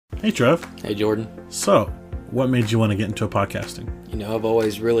Hey, Trev. Hey, Jordan. So, what made you want to get into podcasting? You know, I've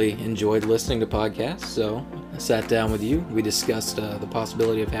always really enjoyed listening to podcasts, so I sat down with you. We discussed the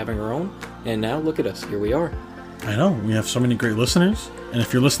possibility of having our own, and now look at us. Here we are. I know, we have so many great listeners, and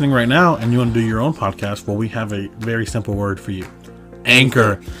if you're listening right now and you want to do your own podcast, well, we have a very simple word for you.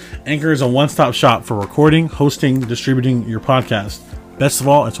 Anchor. Anchor is a one-stop shop for recording, hosting, distributing your podcast. Best of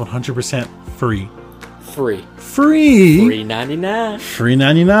all, it's 100% free. Free. Free 99. Free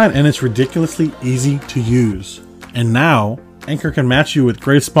 99, and it's ridiculously easy to use. And now, Anchor can match you with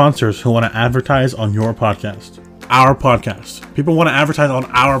great sponsors who want to advertise on your podcast. Our podcast. People want to advertise on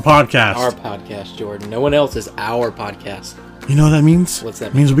our podcast. Our podcast, Jordan. No one else is our podcast. You know what that means? What's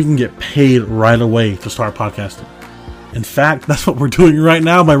that It means we can get paid right away to start podcasting. In fact, that's what we're doing right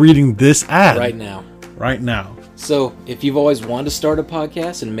now by reading this ad. Right now. Right now. So, if you've always wanted to start a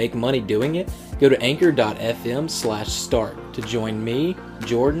podcast and make money doing it, go to anchor.fm/start to join me,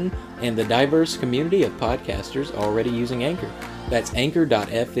 Jordan, and the diverse community of podcasters already using Anchor. That's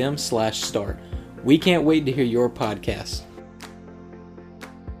anchor.fm/start. We can't wait to hear your podcast.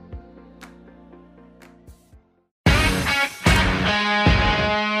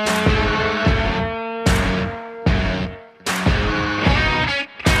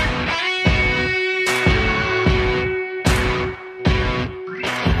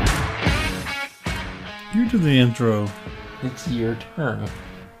 You do the intro. It's your turn.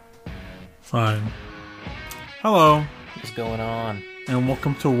 Fine. Hello, What's going on? and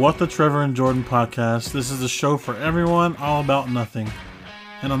welcome to What the Trevor and Jordan podcast. This is a show for everyone, all about nothing.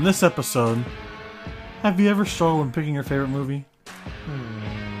 And on this episode, have you ever struggled in picking your favorite movie?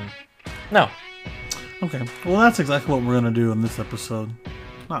 No. Okay, well that's exactly what we're going to do in this episode.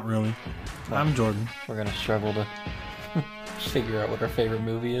 Not really. I'm Jordan. We're going to struggle to figure out what our favorite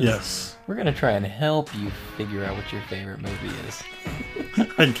movie is. Yes, We're going to try and help you figure out what your favorite movie is.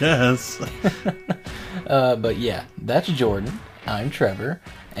 I guess. But yeah, that's Jordan. I'm Trevor.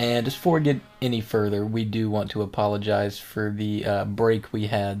 And just before we get any further, we do want to apologize for the break we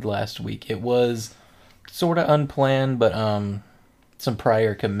had last week. It was sort of unplanned, but some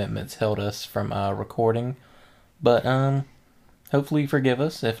prior commitments held us from recording. But hopefully you forgive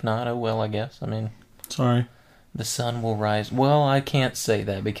us. If not, oh well, I guess. I mean, Sorry. the sun will rise. Well, I can't say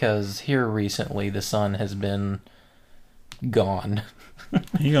that because here recently the sun has been gone.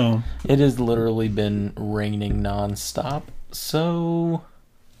 You go. It has literally been raining nonstop. So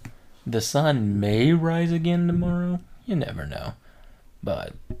the sun may rise again tomorrow. You never know.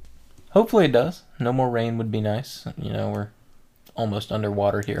 But hopefully it does. No more rain would be nice. You know, we're almost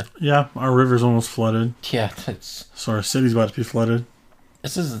underwater here. Yeah, our river's almost flooded. Yeah, So our city's about to be flooded.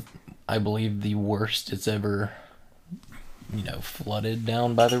 this is, I believe, the worst it's ever, flooded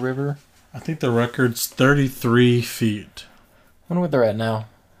down by the river. I think the record's 33 feet. I wonder what they're at now.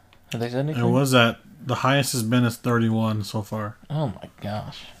 Have they said anything? It was at, the highest has been is 31 so far. Oh my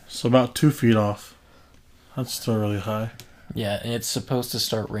gosh. So about 2 feet off. That's still really high. Yeah, and it's supposed to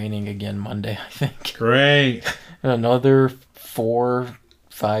start raining again Monday, I think. Great. Another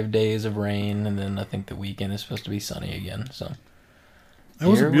 4-5 days of rain, and then I think the weekend is supposed to be sunny again. So It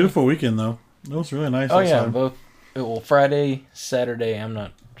was Here a we- beautiful weekend though. It was really nice. oh yeah, outside. both. Well, Friday, Saturday. I'm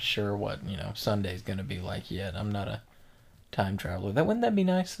not sure what Sunday's gonna be like yet. I'm not a time traveler. Wouldn't that be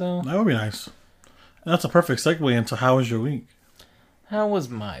nice though? That would be nice. That's a perfect segue into how was your week? How was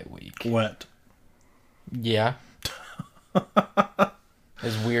my week? Wet. Yeah.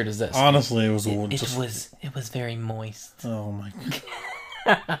 As weird as that. Honestly, it was It was very moist. Oh my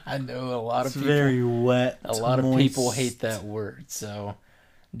god. I know a lot It's of people. very wet. A lot of moist. people hate that word, so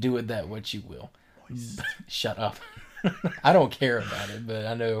do with that what you will. Shut up. I don't care about it, but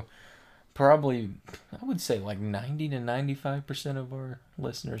I know probably, I would say like 90 to 95% of our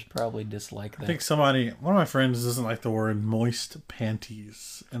listeners probably dislike that. I think one of my friends doesn't like the word moist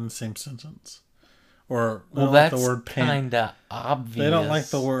panties in the same sentence. Or they Well, don't like that's the word kind of obvious. They don't like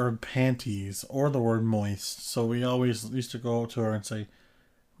the word panties or the word moist. So we always used to go to her and say,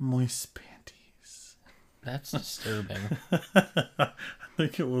 moist panties. That's disturbing. I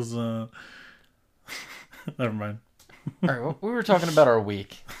think it was, never mind. All right, well, we were talking about our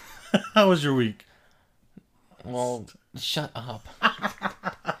week. How was your week? Well, shut up.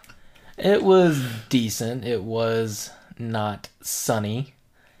 It was decent. It was not sunny.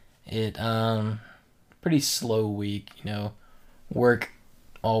 It, pretty slow week, Work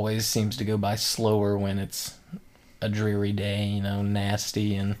always seems to go by slower when it's a dreary day,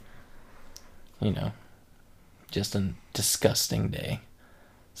 nasty and, just a disgusting day.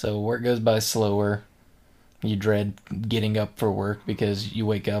 So work goes by slower. You dread getting up for work because you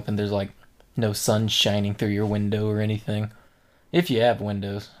wake up and there's like no sun shining through your window or anything. If you have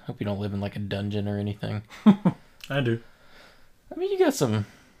windows. Hope you don't live in like a dungeon or anything. I do. I mean, you got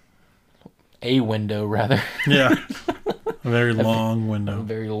a window rather. Yeah. A very long A window.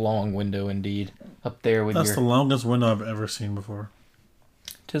 very long window indeed. Up there with That's the longest window I've ever seen before.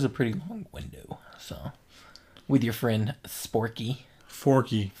 Tis a pretty long window. So, with your friend Sporky.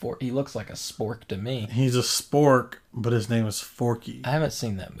 Forky. He looks like a spork to me. He's a spork, but his name is Forky. I haven't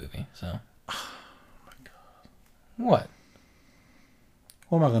seen that movie, so. Oh my god. What?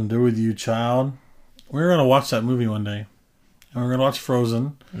 What am I going to do with you, child? We're going to watch that movie one day. And we're going to watch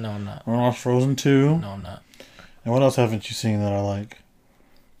Frozen. No, I'm not. We're going to watch Frozen 2. No, I'm not. And what else haven't you seen that I like?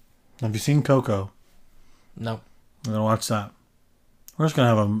 Have you seen Coco? Nope. We're going to watch that. We're just going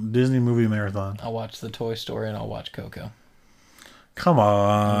to have a Disney movie marathon. I'll watch the Toy Story and I'll watch Coco. Come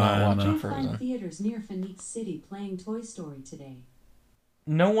on. I'm not watching Find Frozen. theaters near Phoenix City playing Toy Story today.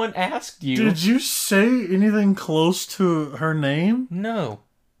 No one asked you. Did you say anything close to her name? No.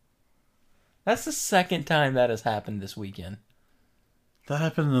 That's the second time that has happened this weekend. That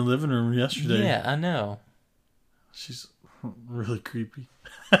happened in the living room yesterday. Yeah, I know. She's really creepy.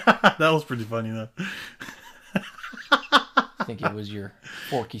 That was pretty funny, though. I think it was your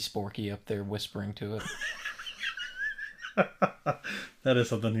Forky Sporky up there whispering to it. That is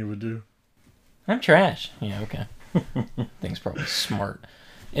something he would do. I'm trash. Yeah, okay. Thing's probably smart.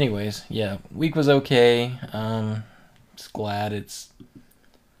 Anyways, yeah, week was okay. Just glad it's...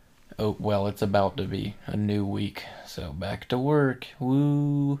 Oh, well, it's about to be a new week. So back to work.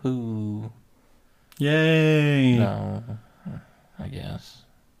 Woo-hoo. Yay! No, I guess.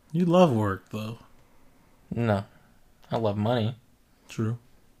 You love work, though. No. I love money. True.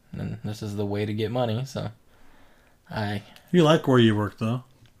 And this is the way to get money, so... You like where you work, though.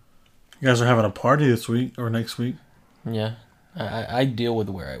 You guys are having a party this week, or next week. Yeah. I deal with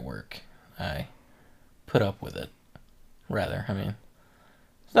where I work. I put up with it. Rather, I mean...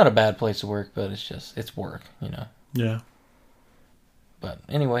 It's not a bad place to work, but it's work, you know. Yeah. But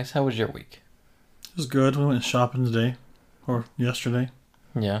anyways, how was your week? It was good. We went shopping today. Or yesterday.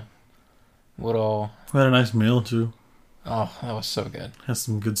 Yeah. What all... We had a nice meal, too. Oh, that was so good. Had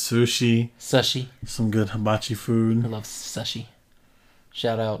some good sushi. Sushi. Some good hibachi I food. love sushi.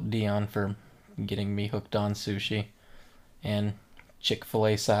 Shout out Dion for getting me hooked on sushi. And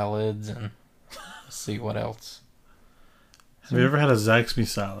Chick-fil-A salads and... Let's see what else. Have you ever had a Zaxby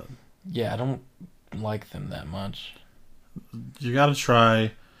salad? Yeah, I don't like them that much. You gotta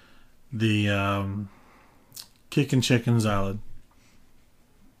try the kickin' chicken salad.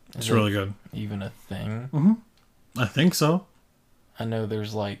 It's Is really it good. even a thing? Mm-hmm. I think so. I know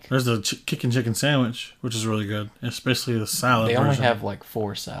there's like... There's the kickin' chicken sandwich, which is really good, especially the salad They only version. have like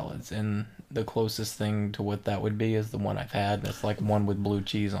 4 salads, and the closest thing to what that would be is the one I've had. That's like one with blue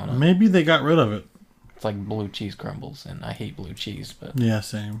cheese on it. Maybe they got rid of it. It's like blue cheese crumbles, and I hate blue cheese, but Yeah,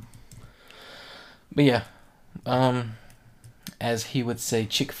 same. yeah. As he would say,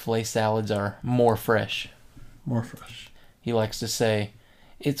 Chick-fil-A salads are more fresh. More fresh. He likes to say,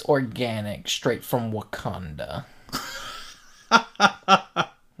 it's organic, straight from Wakanda.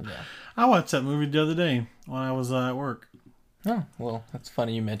 Yeah. I watched that movie the other day when I was at work. Oh, well, that's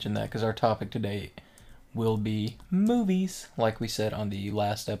funny you mentioned that, because our topic today will be movies, like we said on the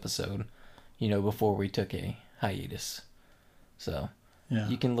last episode, you know, before we took a hiatus. So, Yeah.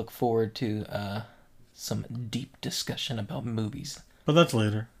 you can look forward to some deep discussion about movies. But that's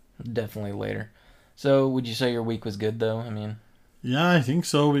later. Definitely later. So, would you say your week was good, though? I mean... Yeah, I think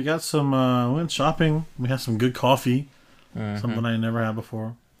so. We got some, we went shopping. We had some good coffee. Something I never had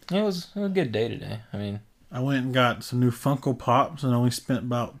before. It was a good day today. I mean... I went and got some new Funko Pops and only spent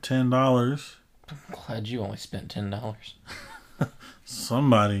about $10. I'm glad you only spent $10.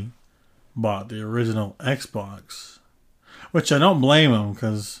 Somebody bought the original Xbox. Which I don't blame them,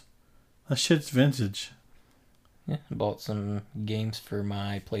 because that shit's vintage. Yeah, I bought some games for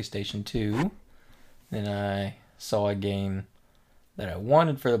my PlayStation 2. Then I saw a game that I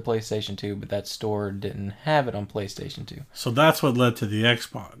wanted for the PlayStation 2, but that store didn't have it on PlayStation 2. So that's what led to the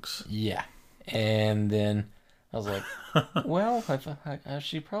Xbox. Yeah. And then I was like, well, I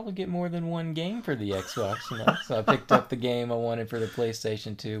should probably get more than one game for the Xbox, you know? So I picked up the game I wanted for the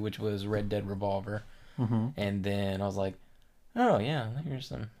PlayStation 2, which was Red Dead Revolver. Mm-hmm. And then I was like, oh, yeah, here's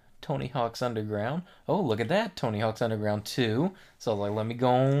some Tony Hawk's Underground. Oh, look at that, Tony Hawk's Underground 2. So I was like, let me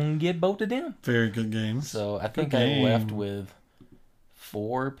go and get both of them. Very good games. So I think Good I game. left with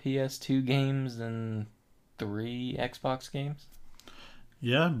 4 PS2 games and 3 Xbox games.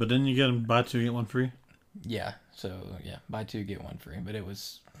 Yeah, but then you get them buy two, get one free. Yeah, so yeah, buy 2, get 1 free, but it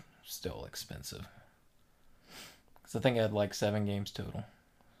was still expensive. Because I think I had like 7 games total.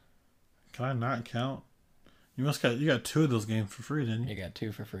 Can I not count You got 2 of those games for free, didn't you? You got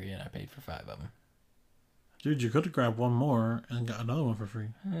 2 for free, and I paid for 5 of them. Dude, you could have grabbed one more and got another one for free.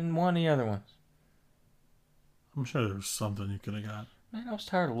 And one of the other ones. I'm sure there was something you could have got. Man, I was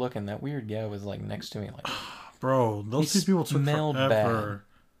tired of looking. That weird guy was like next to me, like. Bro, those 2 people took smelled forever.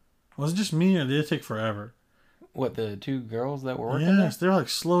 Was it just me or did it take forever? What, the 2 girls that were working Yes, they're like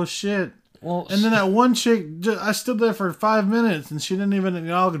slow as shit. Well, And then that one chick, I stood there for 5 minutes and she didn't even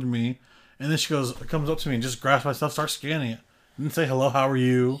acknowledge me. And then she comes up to me and just grabs my stuff, starts scanning it. Didn't say hello, how are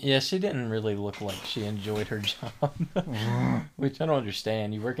you? yeah, she didn't really look like she enjoyed her job, which I don't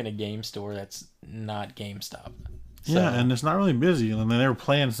understand. You work in a game store that's not GameStop. So, Yeah, and it's not really busy. And they were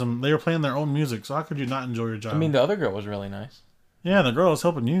playing their own music. So how could you not enjoy your job? I mean, the other girl was really nice. yeah, the girl was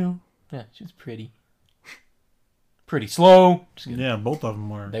helping you. Yeah, she was pretty. Pretty slow. Just kidding. Yeah, both of them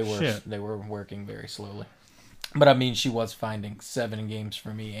were. They were working very slowly. But I mean, she was finding 7 games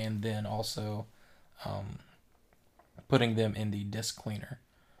for me, and then also putting them in the disc cleaner.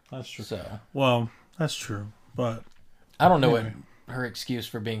 That's true. So Well, that's true. But I don't know what her excuse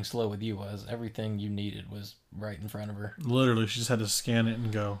for being slow with you was. Everything you needed was right in front of her. literally, she just had to scan it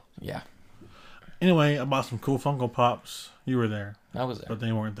and go. Yeah, Anyway, I bought some cool Funko Pops. You were there, I was there. but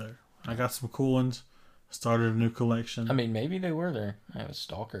they weren't there. I got some cool ones. Started a new collection. I mean, maybe they were there. I was a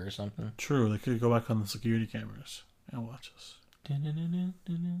stalker or something. True, they could go back on the security cameras and watch us.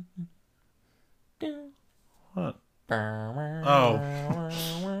 What? Oh.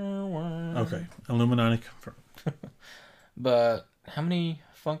 Okay, Illuminati confirmed. But how many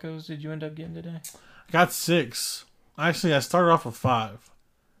Funkos did you end up getting today? I got 6. Actually, I started off with 5.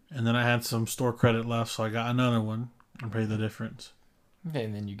 And then I had some store credit left, so I got another one and paid the difference. Okay,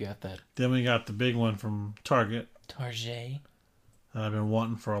 and then you got that Then we got the big one from Target Target. that I've been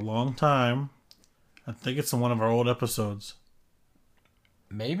wanting for a long time. I think it's in one of our old episodes.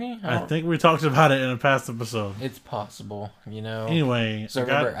 Maybe? I think we talked about it in a past episode. It's possible, you know. Anyway, So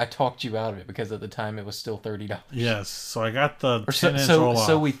remember, I talked you out of it because at the time it was still $30. yes, so I got the Or 10-inch so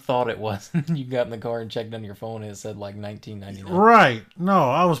Olaf. we thought it was. You got in the car and checked on your phone and it said like $19.99. Right. No,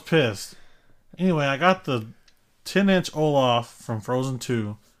 I was pissed. Anyway, I got the 10-inch Olaf from Frozen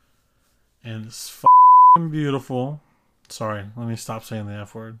 2. And it's f***ing beautiful. Sorry, let me stop saying the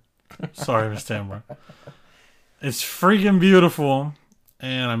F word. Sorry, Miss Tamara. It's freaking beautiful.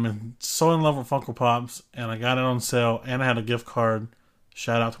 And I'm so in love with Funko Pops. And I got it on sale. And I had a gift card.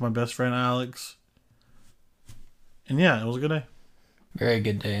 Shout out to my best friend, Alex. And yeah, it was a good day. Very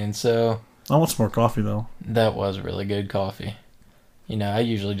good day. And so I want some more coffee, though. that was really good coffee. You know, I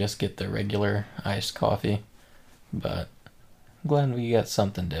usually just get the regular iced coffee. But I'm glad we got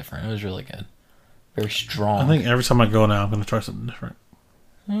something different. It was really good. Very strong. I think every time I go now, I'm going to try something different.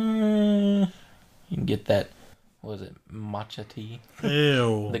 You can get that, what was it, matcha tea?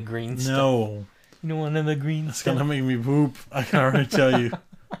 Ew. The green stuff. No. You know, one of the green It's stuff. going to make me poop. I can already tell you.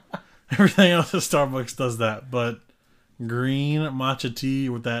 Everything else at Starbucks does that. But green matcha tea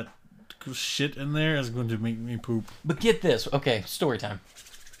with that shit in there is going to make me poop. But get this. Okay, story time.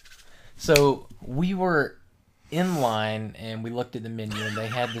 So we were in line and we looked at the menu and they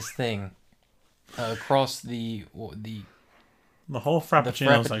had this thing across the whole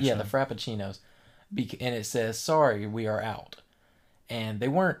Frappuccino section. yeah, the Frappuccinos. And it says, sorry, we are out. And they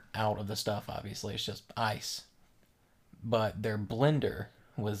weren't out of the stuff, obviously. It's just ice. But their blender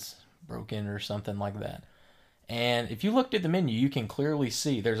was broken or something like that. And if you looked at the menu, you can clearly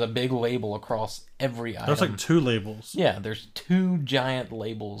see there's a big label across every item. There's like 2 labels. Yeah, there's 2 giant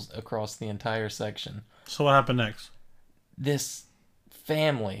labels across the entire section. So what happened next? This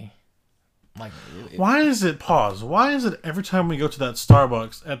family, like... Why is it, pause, why is it every time we go to that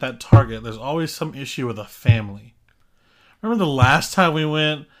Starbucks at that Target, there's always some issue with a family? Remember the last time we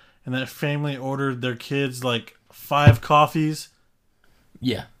went and that family ordered their kids like 5 coffees?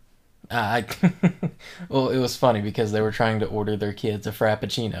 Yeah. Well, it was funny because they were trying to order their kids a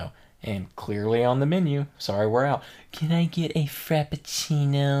Frappuccino. And clearly on the menu, sorry, we're out. Can I get a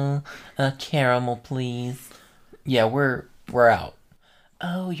Frappuccino, a caramel, please? Yeah, we're out.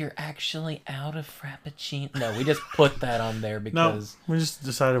 Oh, you're actually out of Frappuccino? No, we just put that on there because... No, we just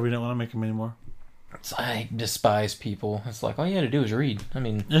decided we didn't want to make them anymore. I despise people. It's like, all you had to do was read. I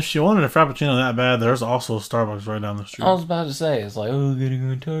mean... If she wanted a Frappuccino that bad, there's also Starbucks right down the street. I was about to say, it's like, oh, I gotta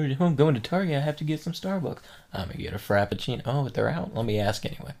go to Target. Oh, I'm going to Target, I have to get some Starbucks. I'm gonna get a Frappuccino. Oh, but they're out. Let me ask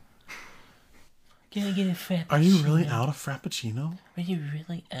anyway. Can I get a Frappuccino? Are you really out of Frappuccino? Are you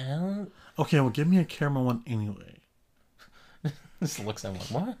really out? Okay, well, give me a caramel one anyway. This looks at me like,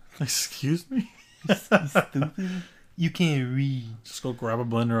 what? Excuse me? Stupid. You can't read. Just go grab a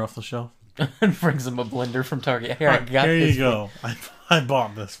blender off the shelf. And brings him a blender from Target. Here, I got Here this. you go. I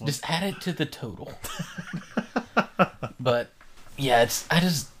bought this one. Just add it to the total. But yeah,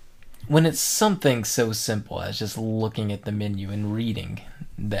 when it's something so simple as just looking at the menu and reading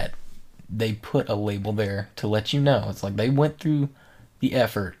that they put a label there to let you know. It's like they went through the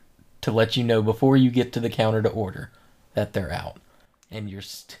effort to let you know before you get to the counter to order that they're out. And you're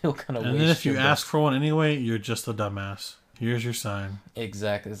still gonna waste. And then if you your ask for one anyway, you're just a dumbass. Here's your sign.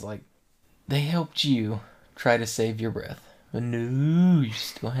 Exactly. It's like they helped you try to save your breath. But no, you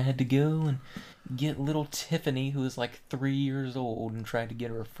still had to go and get little Tiffany, who is like 3 years old, and tried to get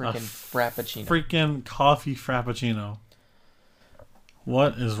her a freaking frappuccino. Freaking coffee frappuccino.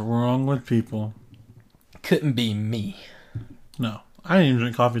 What is wrong with people? Couldn't be me. No. I didn't even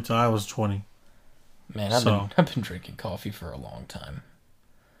drink coffee till I was 20. Man, I've been drinking coffee for a long time.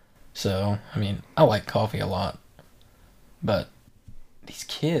 So, I mean, I like coffee a lot. But these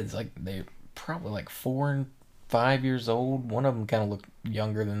kids, like, they're probably like 4 and 5 years old. One of them kind of looked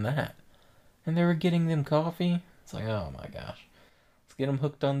younger than that. And they were getting them coffee. It's like, oh my gosh. Let's get them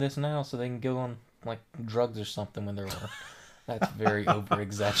hooked on this now so they can go on, like, drugs or something when they're older. That's very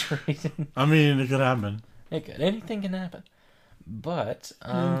over-exaggerated. I mean, it could happen. It could. Anything can happen. But,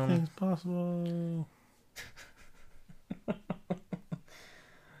 anything's possible.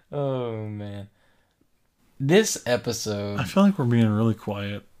 Oh, man. This episode... I feel like we're being really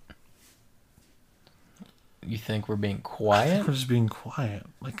quiet. You think we're being I quiet? think we're just being quiet.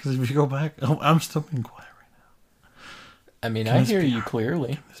 Like, 'cause if you go back... Oh, I'm still being quiet right now. I mean, Can I this hear be you our-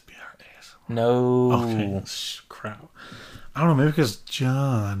 clearly. Can this be our ASMR? No. Okay, crap. I don't know, maybe because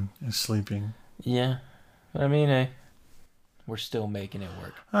John is sleeping. Yeah. I mean, hey, we're still making it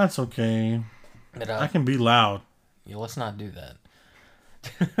work. That's okay. But, I can be loud. yeah, let's not do that.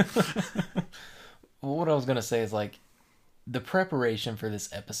 What I was going to say is, like, the preparation for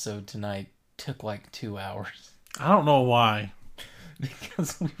this episode tonight took like 2 hours. I don't know why.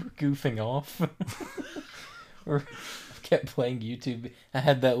 Because we were goofing off. Or kept playing YouTube. I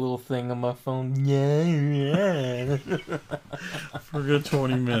had that little thing on my phone. Yeah. For a good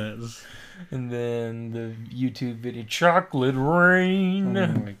 20 minutes. And then the YouTube video, Chocolate Rain. Oh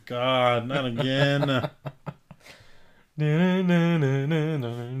my god, not again.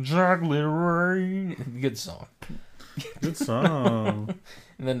 Chocolate Rain. Good song. Good song.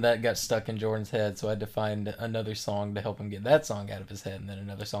 And then that got stuck in Jordan's head, so I had to find another song to help him get that song out of his head, and then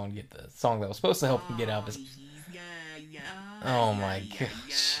another song to get the song that was supposed to help him get out of his... Oh my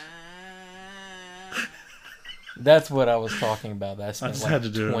gosh. That's what I was talking about. That I spent just like had to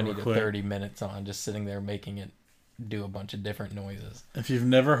do it 20 real to quick. 30 minutes on, just sitting there making it do a bunch of different noises. If you've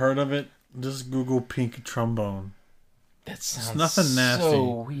never heard of it, just Google pink trombone. That sounds nothing nasty.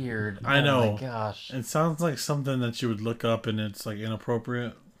 so weird. I know. Oh my gosh. It sounds like something that you would look up and it's like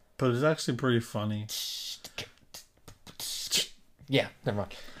inappropriate, but it's actually pretty funny. Yeah, never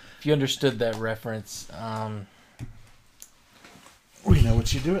mind. If you understood that reference, We know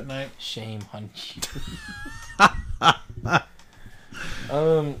what you do at night. shame on you.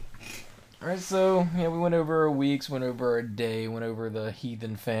 Alright, so yeah, we went over our weeks, went over our day, went over the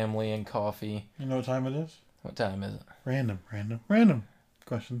heathen family and coffee. You know what time it is? What time is it? Random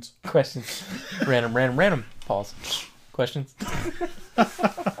questions. Questions. Random. Pause. Questions.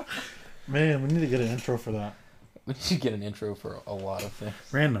 Man, we need to get an intro for that. We should get an intro for a lot of things.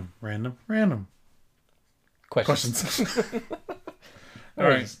 Random. Questions. All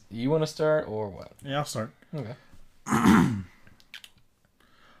right. You want to start or what? Yeah, I'll start. Okay.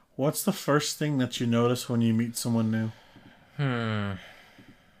 What's the first thing that you notice when you meet someone new?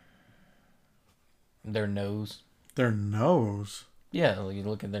 Their nose. Their nose. Yeah, like you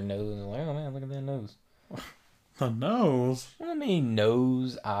look at their nose and like, oh man, look at their nose. The nose? I mean,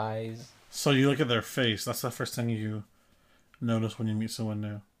 nose, eyes. So you look at their face. That's the first thing you notice when you meet someone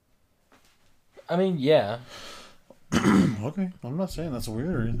new. I mean, yeah. Okay. I'm not saying that's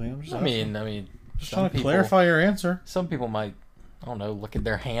weird or anything. I'm just asking. Just some trying to people, clarify your answer. Some people might, I don't know, look at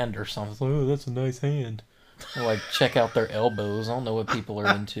their hand or something. Oh, that's a nice hand. Or like check out their elbows. I don't know what people are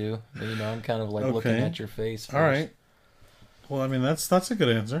into. But, I'm kind of like looking Okay. at your face first. All right. Well, that's a good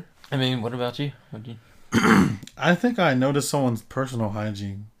answer. I mean, what about you? What'd you? I think I notice someone's personal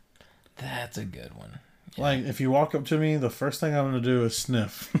hygiene. That's a good one. Yeah. Like, if you walk up to me, the first thing I'm going to do is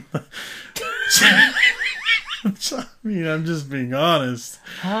sniff. I mean, I'm just being honest.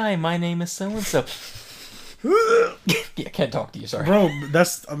 Hi, my name is so-and-so. Yeah, can't talk to you, sorry. Bro,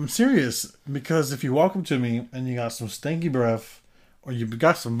 I'm serious. Because if you walk up to me and you got some stanky breath or you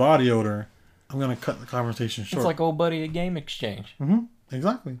got some body odor, I'm going to cut the conversation short. It's like old buddy at Game Exchange. Mm-hmm.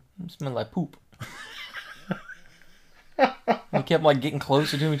 Exactly. You smell like poop. He kept like getting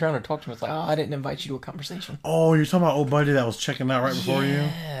closer to me, trying to talk to me. It's like, oh, I didn't invite you to a conversation. Oh, you're talking about old buddy that was checking out right before you?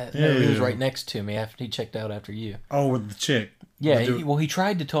 No, he was right next to me after he checked out after you. Oh, with the chick. Yeah, he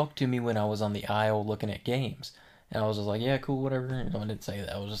tried to talk to me when I was on the aisle looking at games. And I was just like, yeah, cool, whatever. I didn't say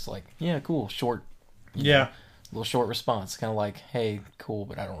that. I was just like, yeah, cool, short. Little short response. Kind of like, hey, cool,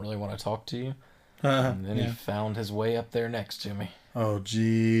 but I don't really want to talk to you. And then he found his way up there next to me. Oh,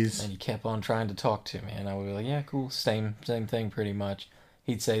 jeez. And he kept on trying to talk to me. And I would be like, yeah, cool, same thing pretty much.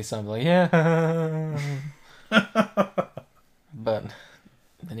 He'd say something like, yeah. But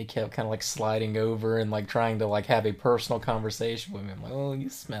then he kept kind of like sliding over and like trying to like have a personal conversation with me. I'm like, oh, you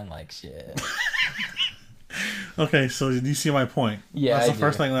smell like shit. Okay, so do you see my point? Yeah, That's the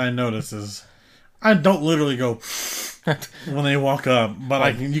first thing that I notice is I don't literally go when they walk up,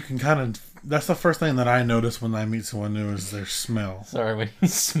 but you can kind of. That's the first thing that I notice when I meet someone new is their smell. Sorry, when he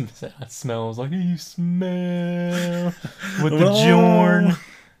said I smell, I was like, hey, you smell with the Jorn.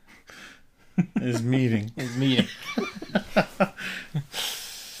 Is meeting.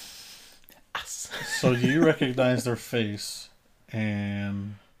 So you recognize their face,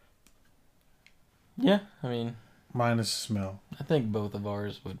 and yeah, I mean, minus smell. I think both of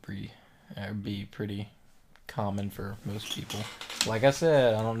ours would be pretty common for most people. Like I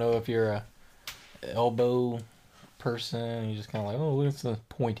said, I don't know if you're a elbow person. You just kind of like, oh, it's a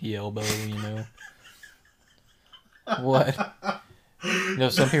pointy elbow, you know. What? You know,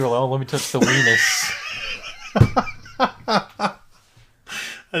 some people are like, oh, let me touch the weenus.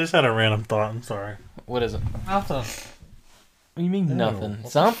 I just had a random thought. I'm sorry. What is it? Nothing. What do you mean nothing?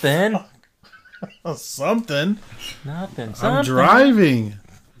 Something. Something. Nothing. I'm driving.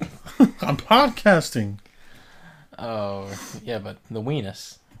 I'm podcasting. Oh, yeah, but the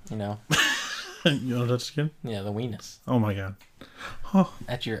weenus, you know. You want to touch skin? Yeah, the weenus. Oh my god. Huh.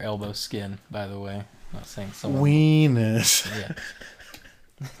 That's your elbow skin, by the way. I'm not saying someone. Weenus.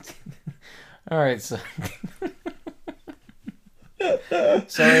 Yeah. All right, so.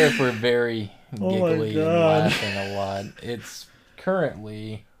 Sorry if we're very giggly and laughing a lot. It's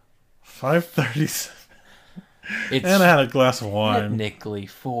currently 5:37. It's and I had a glass of wine. Technically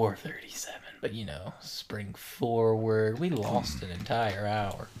 4:37, but you know, spring forward. We lost an entire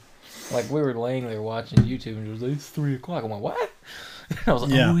hour. Like we were laying there watching YouTube, and it was like, it's 3 o'clock. I'm like, what? I was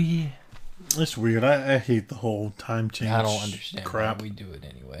like, oh yeah. It's weird. I hate the whole time change. I don't understand crap. Why we do it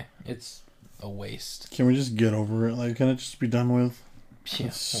anyway. It's a waste. Can we just get over it? Like, can it just be done with? Yeah.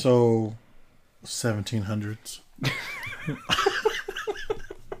 It's so 1700s.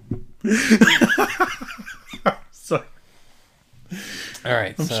 Sorry. All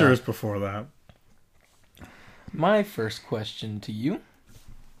right. I'm sure it's before that. My first question to you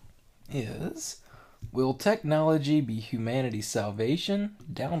is, will technology be humanity's salvation,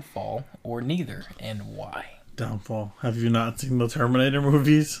 downfall, or neither, and why? Downfall. Have you not seen the Terminator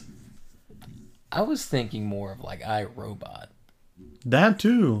movies? I was thinking more of like iRobot. That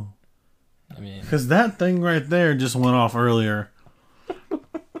too. I mean, because that thing right there just went off earlier.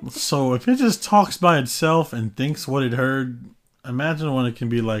 So if it just talks by itself and thinks what it heard, imagine what it can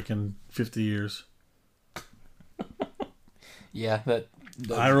be like in 50 years. Yeah, that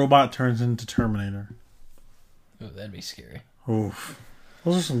iRobot turns into Terminator. Oh, that'd be scary. Oof.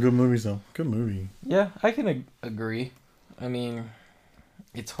 Those are some good movies, though. Good movie. Yeah, I can agree. I mean,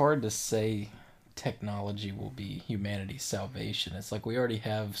 it's hard to say technology will be humanity's salvation. It's like we already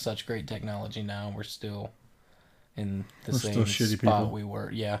have such great technology now, and we're still in the same spot people. We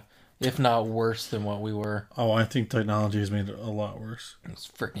were. Yeah, if not worse than what we were. Oh, I think technology has made it a lot worse. Those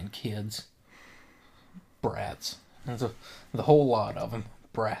freaking kids. Brats. There's the whole lot of them.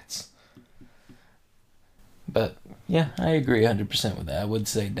 Brats. But, yeah, I agree 100% with that. I would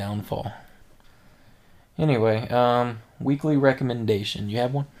say downfall. Anyway, weekly recommendation. You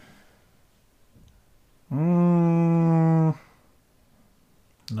have one?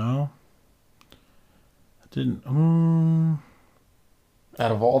 No. I didn't.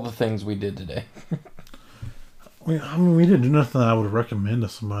 Out of all the things we did today. we didn't do nothing that I would recommend to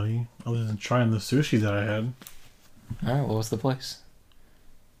somebody other than trying the sushi that I had. Alright, what was the place?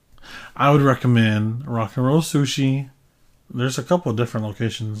 I would recommend Rock and Roll Sushi. There's a couple of different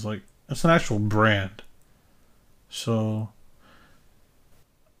locations. Like, it's an actual brand. So,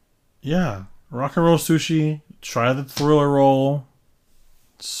 yeah. Rock and Roll Sushi. Try the Thriller Roll.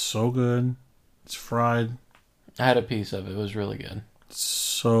 It's so good. It's fried. I had a piece of it. It was really good. It's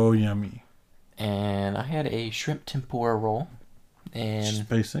so yummy. And I had a shrimp tempura roll. And it's just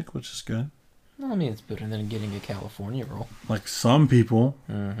basic, which is good. I mean, it's better than getting a California roll. Like some people.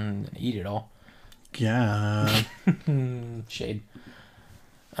 Mm-hmm. Eat it all. Yeah. Shade.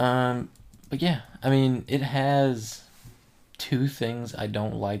 But yeah, I mean, it has two things I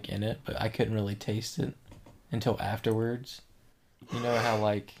don't like in it, but I couldn't really taste it until afterwards. You know how,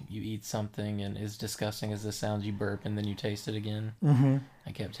 like, you eat something and as disgusting as this sounds, you burp and then you taste it again? Mm-hmm.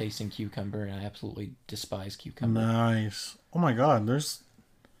 I kept tasting cucumber, and I absolutely despise cucumber. Nice. Oh my God, there's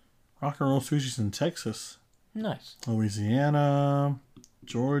rock and roll sushis in Texas, Nice. Louisiana,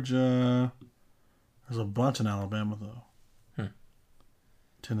 Georgia. There's a bunch in Alabama, though.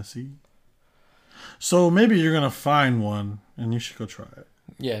 Tennessee. So maybe you're going to find one, and you should go try it.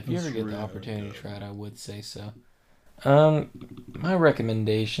 Yeah, if you That's ever get the really opportunity good. to try it, I would say so. My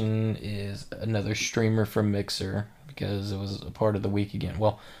recommendation is another streamer from Mixer, because it was a part of the week again.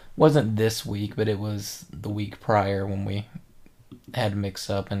 Well, wasn't this week, but it was the week prior when we had Mix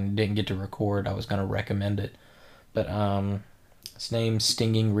Up and didn't get to record. I was going to recommend it. But his name's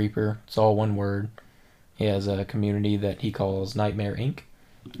Stinging Reaper. It's all one word. He has a community that he calls Nightmare Inc.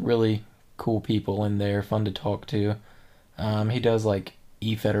 Really cool people in there, fun to talk to. He does like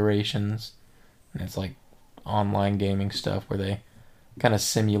e-federations, and it's like online gaming stuff where they kind of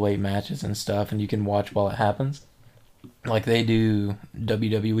simulate matches and stuff, and you can watch while it happens. Like they do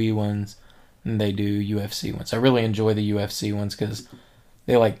WWE ones, and they do UFC ones. I really enjoy the UFC ones because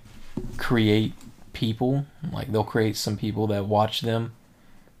they like create people. Like they'll create some people that watch them,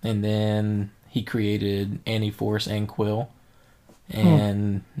 and then he created Annie Force and Quill,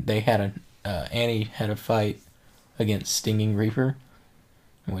 and they had Annie had a fight against Stinging Reaper,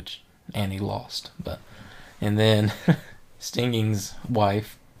 which Annie lost, and then Stinging's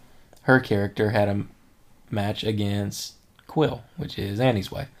wife, her character had a match against Quill, which is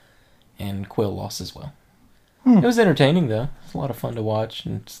Annie's wife, and Quill lost as well. It was entertaining though. It's a lot of fun to watch,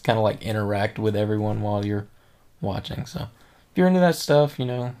 and just kind of like interact with everyone while you're watching. So if you're into that stuff,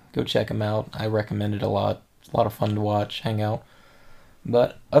 go check them out. I recommend it a lot. It's a lot of fun to watch, hang out.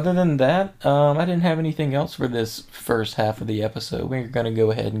 But other than that, I didn't have anything else for this first half of the episode. We're going to go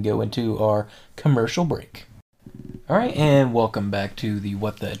ahead and go into our commercial break. All right, and welcome back to the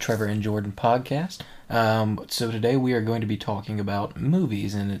What the Trevor and Jordan podcast. So today we are going to be talking about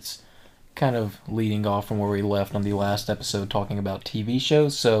movies, and it's kind of leading off from where we left on the last episode talking about TV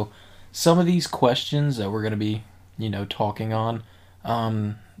shows. So some of these questions that we're going to be, talking on,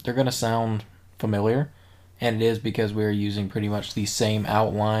 they're going to sound familiar. And it is because we're using pretty much the same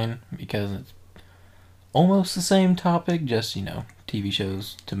outline, because it's almost the same topic, just, TV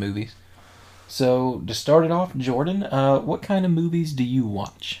shows to movies. So, to start it off, Jordan, what kind of movies do you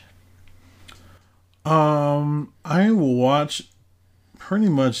watch? I will watch pretty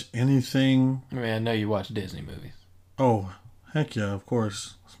much anything. I mean, I know you watch Disney movies. Oh, heck yeah, of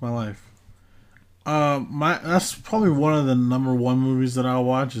course. It's my life. That's probably one of the number one movies that I'll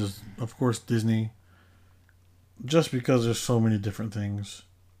watch is, of course, Disney. Just because there's so many different things.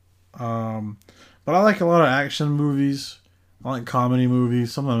 But I like a lot of action movies. I like comedy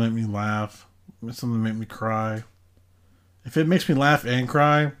movies. Some that make me laugh. Some that make me cry. If it makes me laugh and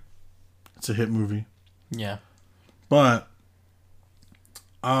cry, it's a hit movie. Yeah. But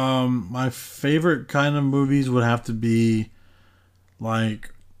my favorite kind of movies would have to be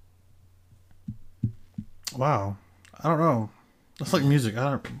like, wow, I don't know. It's like music.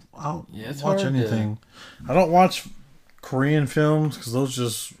 I'll watch anything. I don't watch Korean films because those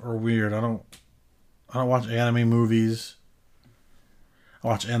just are weird. I don't watch anime movies. I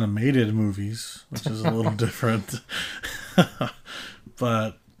watch animated movies, which is a little different.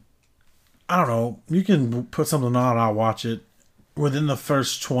 But I don't know. You can put something on, I'll watch it. Within the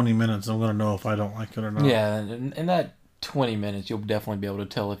first 20 minutes, I'm going to know if I don't like it or not. Yeah, in that 20 minutes, you'll definitely be able to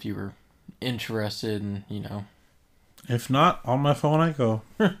tell if you were interested and, If not, on my phone I go.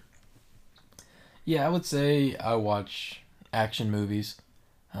 Yeah, I would say I watch action movies.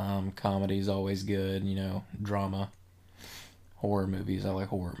 Comedy's always good, drama. Horror movies, I like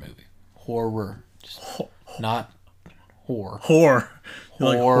horror movies. Horror. Just not horror. Horror. You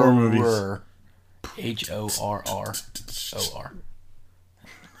like horror movies. HORROR.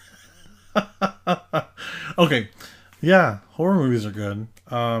 Okay. Yeah, horror movies are good.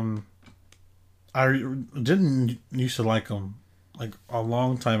 I didn't used to like them like a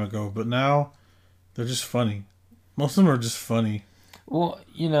long time ago, but now they're just funny. Most of them are just funny. Well,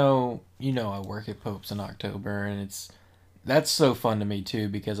 I work at Pope's in October, and that's so fun to me too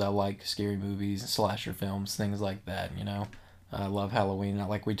because I like scary movies, slasher films, things like that. I love Halloween.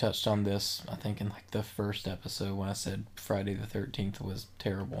 Like we touched on this, I think in like the first episode when I said Friday the 13th was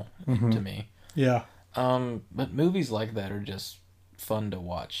terrible to me. Yeah. But movies like that are just fun to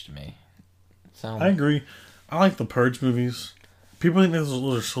watch to me. I agree. I like the Purge movies. People think those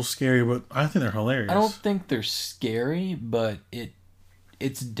are so scary, but I think they're hilarious. I don't think they're scary, but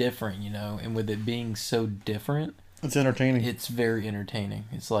it's different, and with it being so different, It's entertaining. It's very entertaining.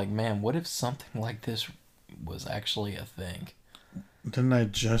 It's like, man, what if something like this was actually a thing? Didn't I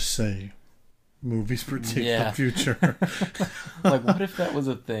just say movies predict Yeah. the future? Like, what if that was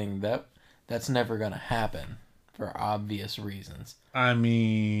a thing? That's never gonna happen for obvious reasons. I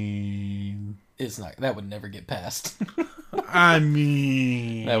mean... It's not. That would never get passed. I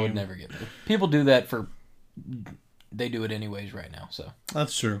mean... That would never get. People do that for. They do it anyways right now. So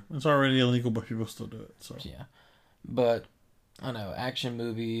That's true. It's already illegal, but people still do it. So yeah, but I don't know. Action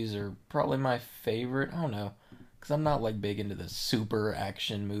movies are probably my favorite. I don't know, because I'm not like big into the super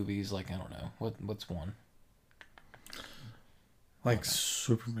action movies. Like I don't know what's one. like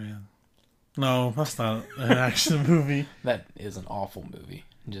Superman. No, that's not an action movie. That is an awful movie.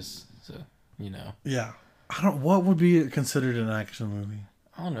 Just so you know. Yeah. I don't. What would be considered an action movie?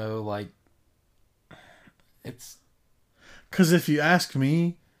 I don't know. Like it's. Because if you ask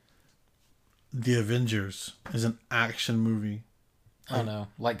me, The Avengers is an action movie. I don't know.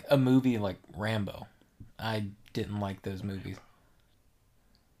 Like a movie like Rambo. I didn't like those movies.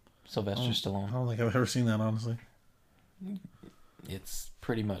 Sylvester I Stallone. don't think I've ever seen that, honestly. It's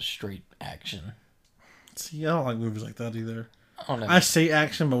pretty much straight action. See, I don't like movies like that either. I don't know. I say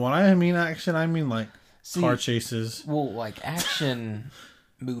action, but when I mean action, I mean like car chases. Well, like action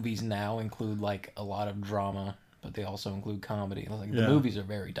movies now include like a lot of drama, but they also include comedy. Like the Yeah. movies are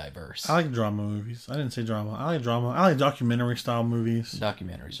very diverse. I like drama movies. I didn't say drama. I like drama. I like documentary style movies.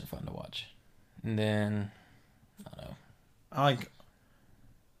 Documentaries are fun to watch. And then I don't know. I like.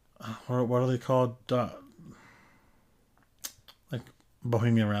 What are they called? Like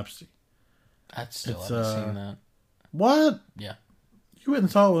Bohemian Rhapsody. I still It's, haven't seen that. What? Yeah. You went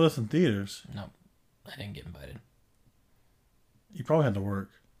and saw it with us in theaters. No, I didn't get invited. You probably had to work.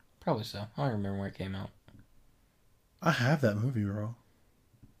 Probably so. I don't remember where it came out. I have that movie, bro.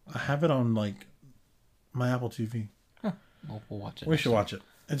 I have it on like my Apple TV. We'll watch it. We should watch it.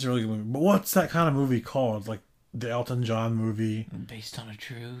 It's a really good movie. But what's that kind of movie called? Like the Elton John movie? Based on a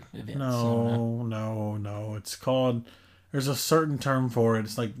true event. so No. It's called. There's a certain term for it.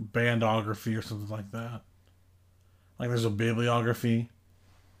 It's like bandography or something like that. Like there's a bibliography,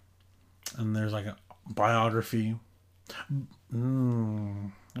 and there's like a biography. I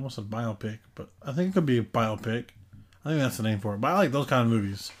almost said biopic, but I think it could be a biopic. I think that's the name for it. But I like those kind of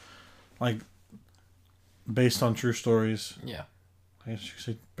movies, like based on true stories. Yeah. I guess you could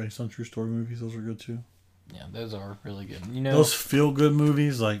say based on true story movies. Those are good too. Yeah, those are really good. You know, Those feel good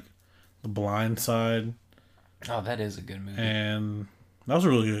movies like The Blind Side, oh, that is a good movie. and that was a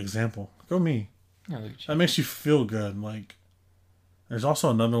really good example. Go me. Yeah, look at you. That makes you feel good. Like there's also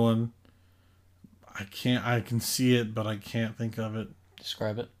another one. I can see it, but I can't think of it.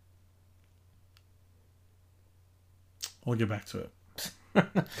 Describe it. We'll get back to it.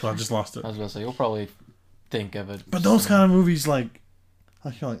 So I just lost it. I was about to say, you'll probably think of it. But those kind of movies, like,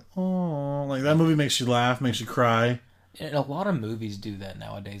 I feel like, oh, like that movie makes you laugh, makes you cry. And a lot of movies do that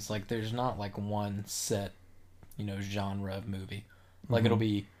nowadays. Like, there's not like one set, genre of movie. Like, it'll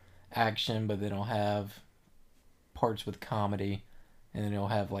be action, but then it'll have parts with comedy, and then it'll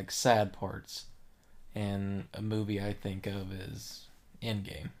have like sad parts. And a movie I think of is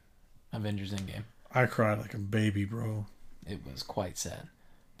Endgame, Avengers Endgame. I cried like a baby, bro. It was quite sad.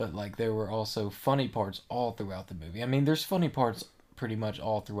 But like there were also funny parts all throughout the movie. I mean, there's funny parts pretty much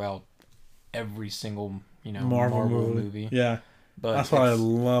all throughout every single, Marvel movie. Yeah. But That's what I it's-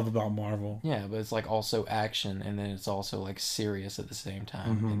 love about Marvel. Yeah, but it's like also action, and then it's also like serious at the same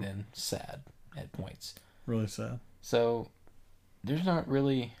time, Mhm. and then sad at points. Really sad. So there's not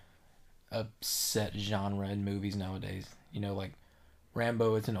really a set genre in movies nowadays. Like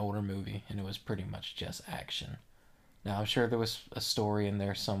Rambo, it's an older movie, and it was pretty much just action. Now I'm sure there was a story in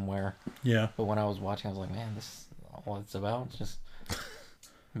there somewhere, Yeah. but when I was watching, I was like, man, this is all it's about. It's just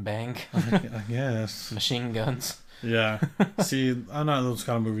bang, I guess. machine guns. Yeah. See, I'm not those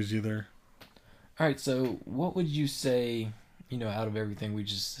kind of movies either. All right, so what would you say, out of everything we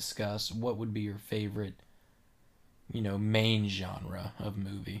just discussed, what would be your favorite, main genre of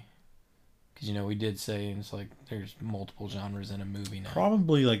movie? Because, we did say it's like there's multiple genres in a movie now.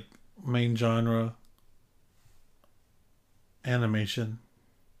 Probably like main genre animation,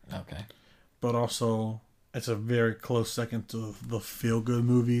 Okay. but also it's a very close second to the feel good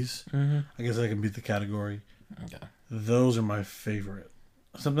movies. Mm-hmm. I guess that can be the category. Okay. Those are my favorite.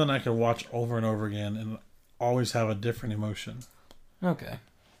 Something I can watch over and over again and always have a different emotion. Okay.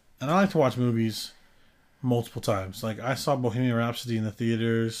 And I like to watch movies multiple times. Like I saw Bohemian Rhapsody in the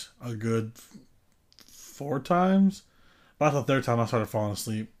theaters a good 4 times. About the 3rd time I started falling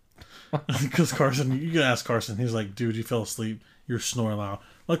asleep. Because Carson, you can ask Carson, he's like, dude, you fell asleep. You're snoring loud.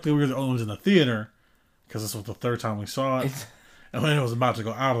 Luckily we were the only ones in the theater. because this was the third time we saw it, It's, and when it was about to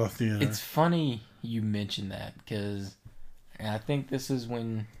go out of the theater. it's funny you mentioned that because I think this is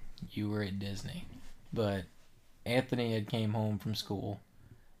when you were at Disney, but Anthony had came home from school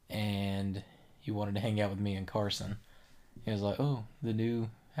and he wanted to hang out with me and Carson. He was like, "Oh, the new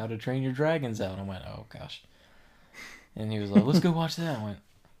How to Train Your Dragon's out." I went, "Oh gosh," and he was like, "Let's go watch that." I went,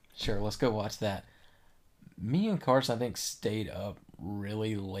 "Sure, let's go watch that." Me and Carson, I think, stayed up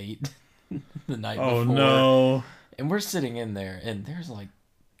really late the night before. Oh no! And we're sitting in there, and there's like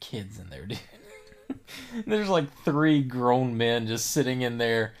kids in there, dude. There's like 3 grown men just sitting in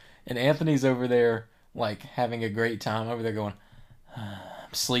there, and Anthony's over there like having a great time over there going,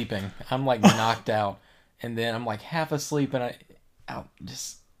 I'm sleeping. I'm like knocked out, and then I'm like half asleep, and I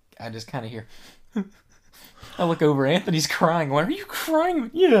just kind of hear. I look over, Anthony's crying. Why are you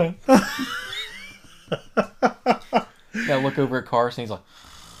crying? Yeah. I look over at Carson. He's like,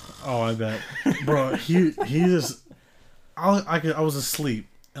 Oh, I bet, bro. He just. I was asleep,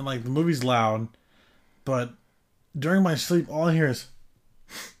 and like the movie's loud, but during my sleep, all I hear is.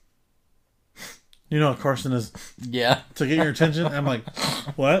 You know, Carson is yeah. to get your attention. I'm like,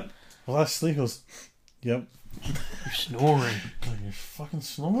 what? Well, I sleep. He goes, yep. You're snoring. Like, you're fucking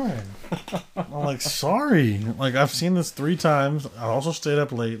snoring. I'm like, sorry. Like, I've seen this 3 times. I also stayed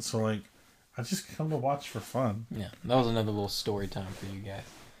up late, so like, I just come to watch for fun. Yeah, that was another little story time for you guys.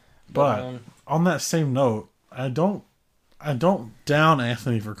 But on that same note, I don't down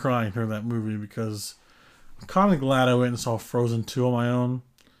Anthony for crying during that movie because I'm kind of glad I went and saw Frozen 2 on my own.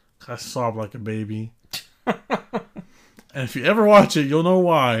 I sobbed like a baby. And if you ever watch it, you'll know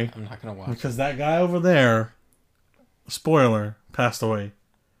why. I'm not gonna watch. Because that guy over there, spoiler, passed away.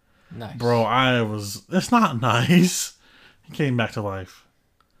 Nice, Bro, it's not nice. He came back to life.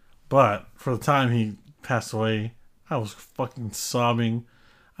 But for the time he passed away, I was fucking sobbing.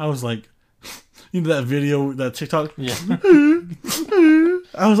 I was like, you know that video, that TikTok? Yeah.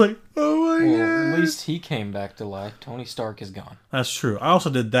 I was like, oh my Well, god. at least he came back to life. Tony Stark is gone. That's true. I also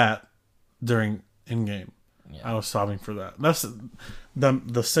did that during Endgame. Yeah. I was sobbing for that. That's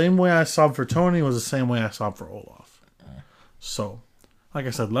the same way I sobbed for Tony was the same way I sobbed for Olaf. So, like I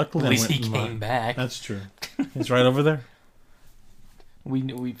said, luckily At least I he went came back. That's true. He's right over there.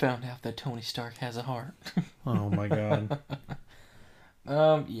 We found out that Tony Stark has a heart. Oh my god.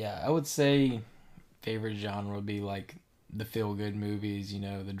 Yeah, I would say favorite genre would be like the feel-good movies, you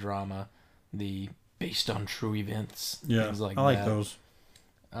know, the drama, the based on true events, Yeah, things like I like that. those.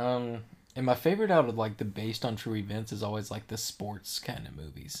 And my favorite out of like the based on true events is always like the sports kind of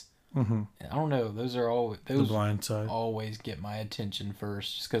movies. Mm-hmm. I don't know, those The Blind Side. always get my attention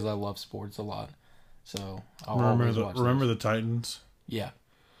first, just because I love sports a lot. So I'll Remember always watch Remember those. the Titans? Yeah,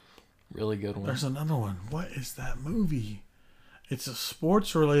 really good one. There's another one. What is that movie? It's a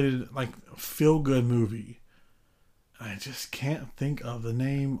sports related, like, feel good movie. I just can't think of the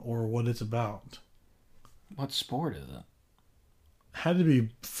name or what it's about. What sport is it? Had to be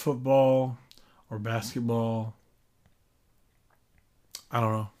football or basketball. I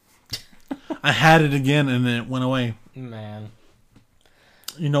don't know. I had it again and then it went away. Man,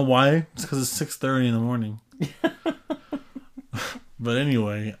 You know why? It's because it's 6:30 in the morning. But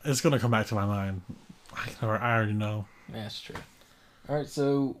anyway, it's gonna come back to my mind. I already know. that's true. All right,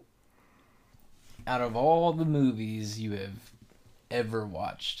 so out of all the movies you have ever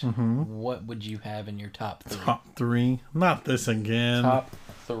watched, what would you have in your top 3? Top 3. Not this again. Top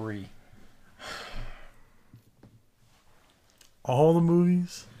 3. All the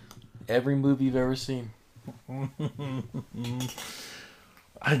movies. Every movie you've ever seen.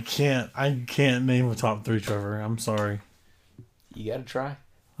 I can't name a top 3, Trevor. I'm sorry. You gotta try.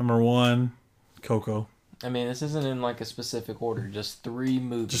 Number 1, Coco. I mean, this isn't in like a specific order. Just 3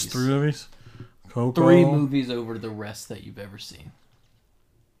 movies. Just 3 movies. Coco. 3 movies over the rest that you've ever seen.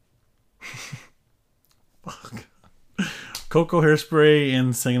 Fuck. Coco, Hairspray,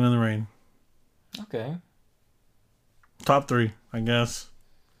 and Singing in the Rain. Okay. Top 3, I guess.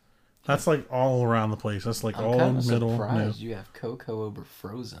 That's like all around the place. That's like I'm all kind of middle. surprised you have Coco over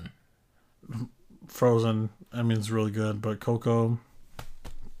Frozen. Frozen, I mean, it's really good, but Coco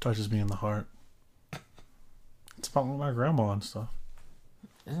touches me in the heart. It's about my grandma and stuff.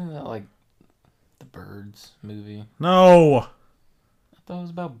 Isn't that like the Birds movie? No! I thought it was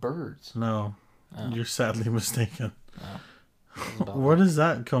about birds. No. Oh. You're sadly mistaken. It was about Where does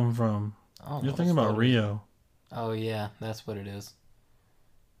that come from? I don't You're know, thinking that's about what it is. Rio. Oh yeah, that's what it is.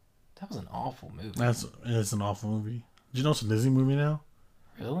 That was an awful movie. It's an awful movie. Did you know it's a Disney movie now?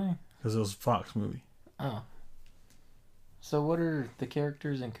 Really? Because it was a Fox movie. Oh. So what are the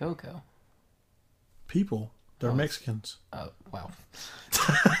characters in Coco? People. They're Oh. Mexicans. Oh wow.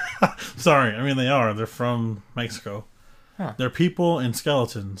 Sorry, I mean they are. They're from Mexico. Huh. They're people and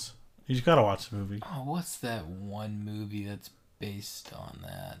skeletons. You just gotta watch the movie. Oh, what's that one movie that's based on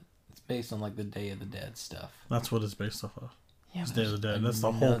that? It's based on like the Day of the Dead stuff. That's what it's based off of. Yeah, It's but Day of the there's Dead. That's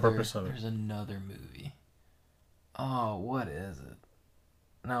the whole purpose of it. There's another movie. Oh, what is it?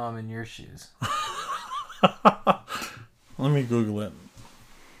 Now I'm in your shoes. Let me Google it.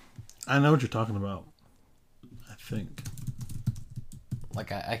 I know what you're talking about. I think.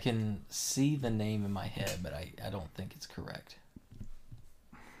 Like, I can see the name in my head, but I don't think it's correct.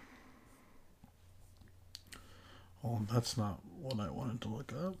 Oh, that's not what I wanted to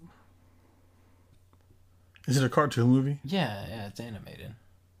look up. Is it a cartoon movie? Yeah, it's animated.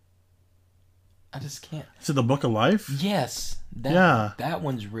 I just can't. Is it The Book of Life? Yes. Yeah. That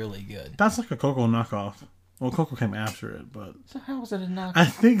one's really good. That's like a Coco knockoff. Well, Coco came after it, but... So how is it a knockoff? I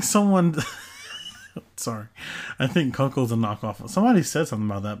think someone... Sorry. I think Coco's a knockoff. Somebody said something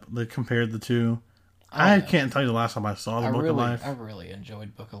about that. But they compared the two. I can't tell you the last time I saw The Book of Life. I really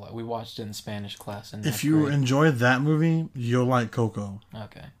enjoyed Book of Life. We watched it in Spanish class. And If you enjoy that movie, you'll like Coco.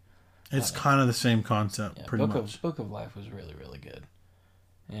 Okay. It's kind of the same concept, pretty much. Book of Life was really, really good.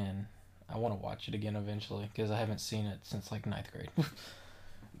 And I want to watch it again eventually, because I haven't seen it since like 9th grade.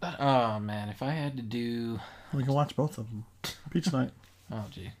 But, oh man, if I had to do... We can watch both of them. Pizza night. Oh,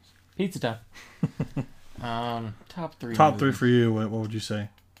 gee. Pizza time. Top 3 Top movies. 3 for you, what would you say?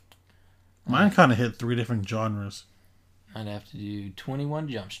 Mine kind of hit 3 different genres. I'd have to do 21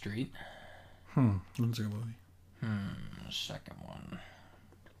 Jump Street. That's a good movie. Second one.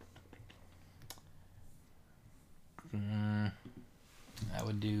 I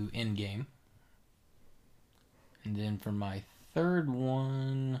would do Endgame. And then for my third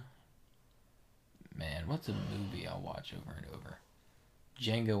one... Man, what's a movie I'll watch over and over?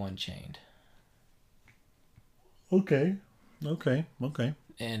 Django Unchained. Okay.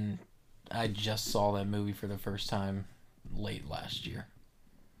 And I just saw that movie for the first time late last year.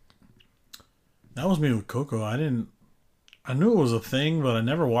 That was me with Coco. I knew it was a thing, but I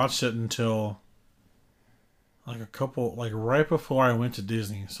never watched it until right before I went to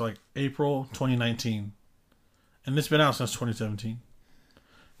Disney. So like April 2019. And it's been out since 2017.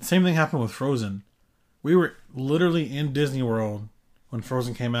 The same thing happened with Frozen. We were literally in Disney World when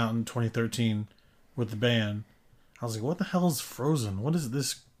Frozen came out in 2013 with the band. I was like, what the hell is Frozen? What is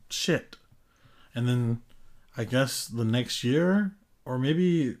this shit? And then I guess the next year, or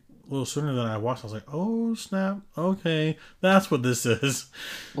maybe a little sooner than I watched, I was like, oh snap, okay, that's what this is.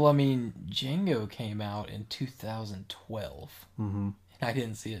 Well, I mean, Django came out in 2012. And I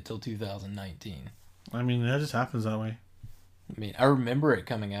didn't see it till 2019. I mean, that just happens that way. I mean, I remember it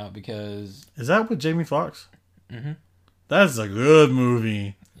coming out because... Is that with Jamie Foxx? Mm-hmm. That's a good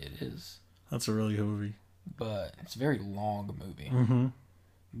movie. It is. That's a really good movie. But it's a very long movie. Mm-hmm.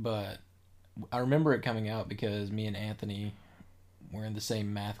 But I remember it coming out because me and Anthony were in the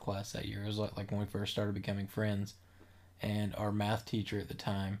same math class that year. It was like when we first started becoming friends. And our math teacher at the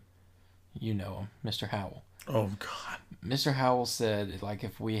time, you know him, Mr. Howell. Oh, God. Mr. Howell said, like,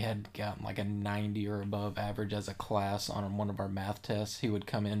 if we had gotten, like, a 90 or above average as a class on one of our math tests, he would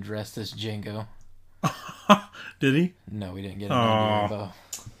come in dressed as Django. Did he? No, we didn't get a 90 or above.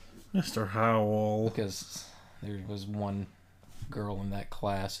 Mr. Howell. Because there was one girl in that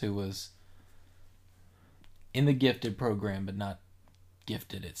class who was in the gifted program, but not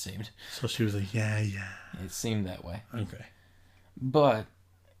gifted, it seemed. So she was like, yeah. It seemed that way. Okay. But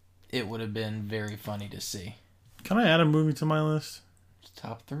it would have been very funny to see. Can I add a movie to my list? It's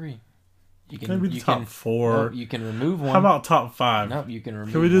top 3. You Can we do top 4? No, you can remove one. How about top 5? No, you can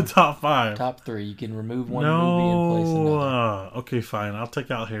remove Can we do one. top 5? Top 3. You can remove one movie and place another. Okay, fine. I'll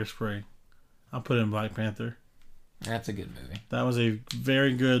take out Hairspray. I'll put in Black Panther. That's a good movie. That was a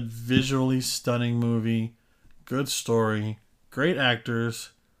very good, visually stunning movie. Good story. Great actors.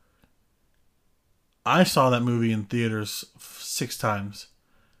 I saw that movie in theaters 6 times.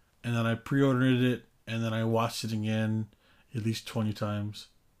 And then I pre-ordered it. And then I watched it again at least 20 times.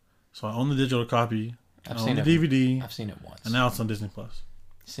 So I own the digital copy. I've I seen own the DVD. I've seen it once. And now it's on Disney Plus.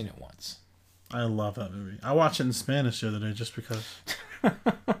 Seen it once. I love that movie. I watched it in Spanish the other day just because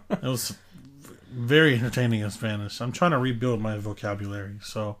it was very entertaining in Spanish. I'm trying to rebuild my vocabulary,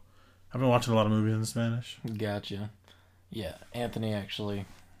 so I've been watching a lot of movies in Spanish. Gotcha. Yeah, Anthony actually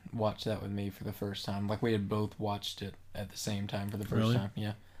watched that with me for the first time. Like, we had both watched it at the same time for the first Really? time.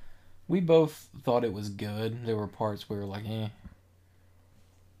 Yeah. We both thought it was good. There were parts where we were like,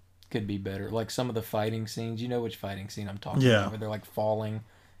 could be better. Like some of the fighting scenes. You know which fighting scene I'm talking about, where they're like falling,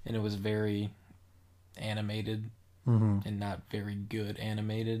 and it was very animated and not very good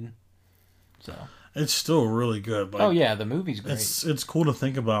animated. So It's still really good. Like, oh yeah, the movie's great. it's cool to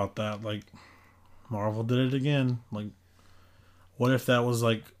think about that. Like, Marvel did it again. Like, what if that was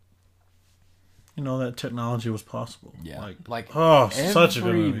like, that technology was possible? Yeah, like oh, such a good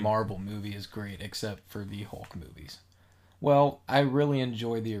every movie. Marvel movie is great except for the Hulk movies. Well, I really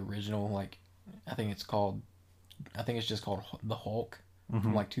enjoy the original. Like, I think it's just called The Hulk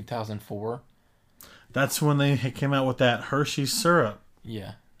from like 2004. That's when they came out with that Hershey syrup.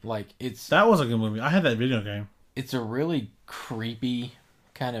 Yeah, like That was a good movie. I had that video game. it's a really creepy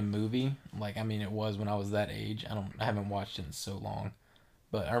kind of movie. Like, I mean, it was when I was that age. I haven't watched it in so long,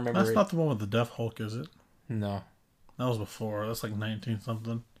 but I remember. That's not the one with the Deaf Hulk, is it? No, That was before. That's like 19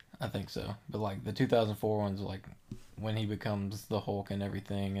 something. I think so. But like the 2004 one's like when he becomes the Hulk and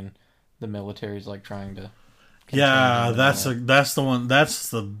everything, and the military's like trying to. Yeah, him that's and that's the one. That's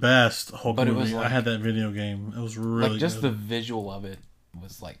the best Hulk But it movie. was like- I had that video game. It was really like just good. the visual of it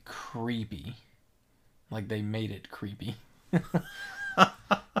was like creepy. Like they made it creepy.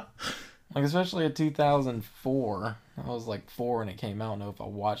 Like especially in 2004, I was like 4 when it came out. I don't know if I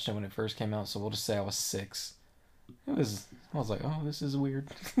watched it when it first came out, so we'll just say I was 6. I was like, oh, this is weird.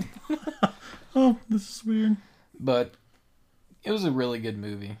 Oh, this is weird. But it was a really good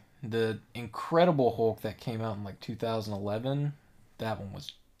movie. The Incredible Hulk that came out in like 2011, that one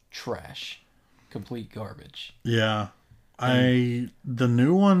was trash. Complete garbage. Yeah, the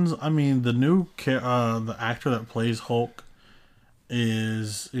new ones. I mean, the actor that plays Hulk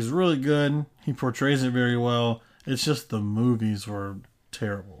is really good. He portrays it very well. It's just the movies were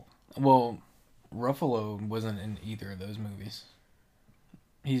terrible. Well, Ruffalo wasn't in either of those movies.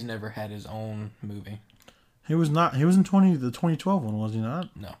 He's never had his own movie. He was not. He was in the 2012 one, was he not?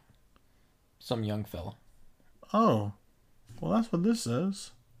 No. Some young fella. Oh, well, that's what this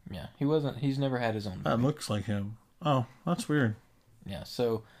says. Yeah, he wasn't. He's never had his own movie. That looks like him. Oh, that's weird. Yeah,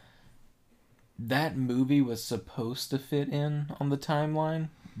 so that movie was supposed to fit in on the timeline,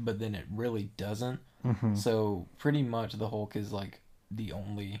 but then it really doesn't. Mm-hmm. So pretty much the Hulk is like the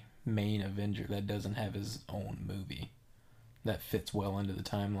only main Avenger that doesn't have his own movie that fits well into the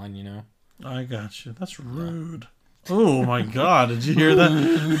timeline, you know? I got you. That's rude. Oh my God! Did you hear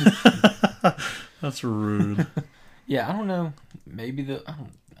that? That's rude. Yeah, I don't know. Maybe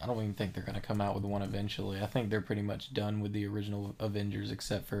I don't even think they're gonna come out with one eventually. I think they're pretty much done with the original Avengers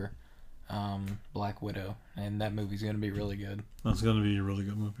except for Black Widow, and that movie's gonna be really good. That's gonna be a really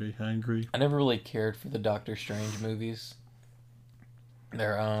good movie. I agree. I never really cared for the Doctor Strange movies.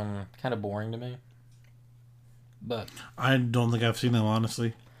 They're kind of boring to me. But I don't think I've seen them,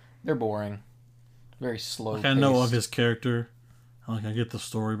 honestly. they're boring. Very slow. Like, I know of his character. Like, I get the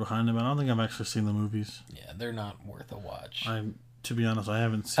story behind him. I don't think I've actually seen the movies. Yeah, they're not worth a watch. To be honest, I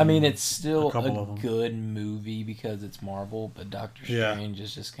haven't seen. I mean, it's still a couple of a them. good movie because it's Marvel, but Doctor Yeah. Strange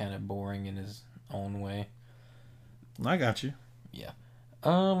is just kind of boring in his own way. I got you.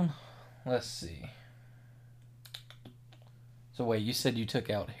 Let's see. So wait, you said you took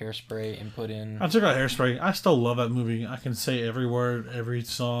out Hairspray and put in... I took out Hairspray. I still love that movie. I can say every word, every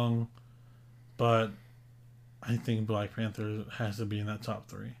song, but I think Black Panther has to be in that top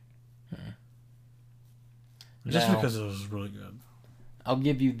 3. Just Now- because it was really good. I'll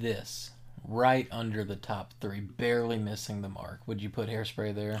give you this. Right under the top 3, barely missing the mark. Would you put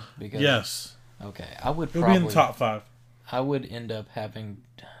Hairspray there? Because Yes. Okay, I would It'll probably... be in the top 5. I would end up having...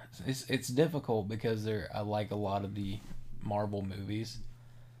 It's difficult because I like a lot of the Marvel movies.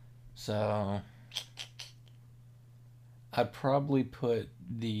 So... I'd probably put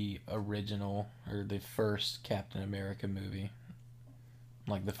the original, or the first Captain America movie.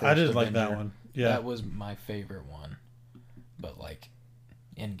 Like the first I did like Avenger. that one. Yeah. That was my favorite one. But like,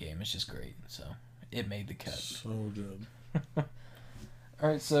 Endgame is just great, so it made the cut. So good.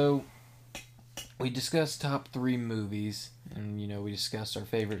 Alright, so we discussed top 3 movies, and we discussed our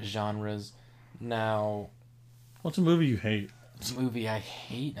favorite genres. Now, What's a movie you hate? movie I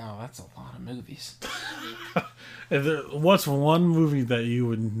hate? Oh, that's a lot of movies. What's one movie that you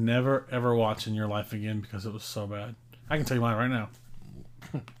would never ever watch in your life again because it was so bad? I can tell you mine right now.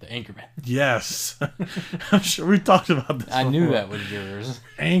 The Anchorman. Yes. I'm sure we talked about this I knew before. that was yours.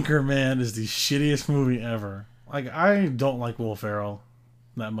 Anchorman is the shittiest movie ever. Like, I don't like Will Ferrell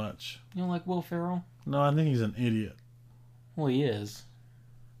that much. You don't like Will Ferrell? No, I think he's an idiot. Well, he is.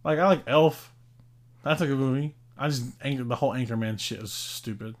 Like, I like Elf. That's a good movie. The whole Anchorman shit is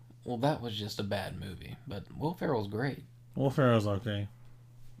stupid. Well, that was just a bad movie, but Will Ferrell's great. Will Ferrell's okay.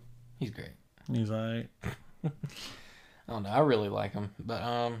 He's great. He's alright. I don't know. I really like him, but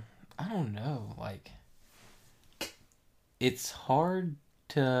I don't know. Like, it's hard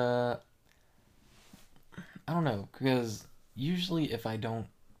to. I don't know, because usually if I don't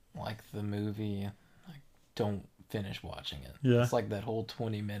like the movie, I don't finish watching it. Yeah. It's like that whole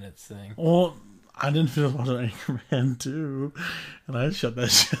 20 minutes thing. Well, I didn't finish watching Anchorman 2, and I shut that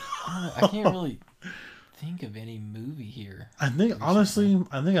shit off. I can't really think of any movie here. I think, honestly,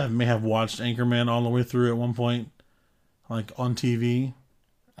 I think I may have watched Anchorman all the way through at one point, like on TV,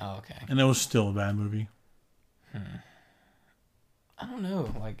 Oh, okay. and it was still a bad movie. I don't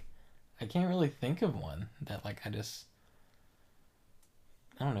know. Like, I can't really think of one that, like, I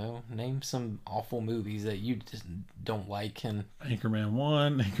don't know. Name some awful movies that you just don't like, and Anchorman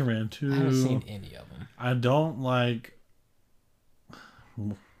 1, Anchorman 2. I haven't seen any of them. I don't like.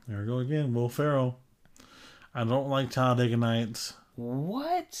 There we go again, Will Ferrell. I don't like Talladega Nights.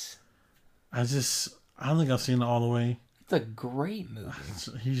 What? I don't think I've seen it all the way. It's a great movie.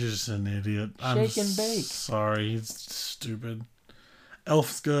 He's just an idiot. Shake and bake. Sorry, he's stupid.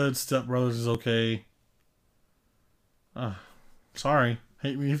 Elf's good. Step Brothers is okay. Sorry.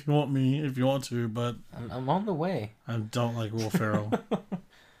 Hate me if you want to, but I'm on the way. I don't like Will Ferrell.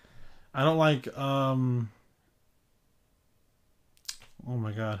 I don't like, oh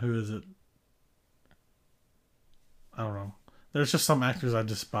my god, who is it? I don't know. There's just some actors I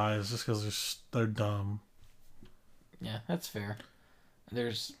despise just because they're dumb. Yeah, that's fair.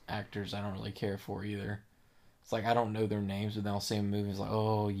 There's actors I don't really care for either. It's like I don't know their names, but they'll say a movie. It's like,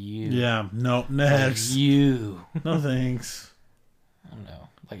 oh, you. Yeah, no, next. You. No thanks. I don't know.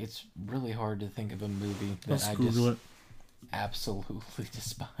 Like, it's really hard to think of a movie that Let's I Google just it. absolutely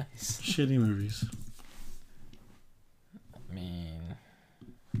despise. Shitty movies. I mean,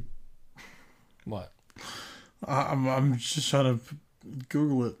 what? I'm just trying to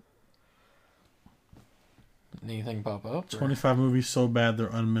Google it. Anything pop up? Or? 25 movies so bad they're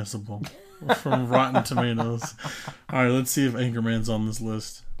unmissable. From Rotten Tomatoes. Alright, let's see if Anchorman's on this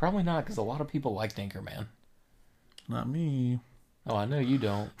list. Probably not, because a lot of people liked Anchorman. Not me. Oh, I know you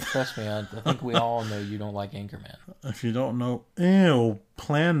don't. Trust me, I think we all know you don't like Anchorman. If you don't know, ew,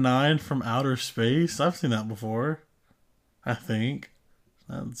 Plan 9 from Outer Space. I've seen that before. I think.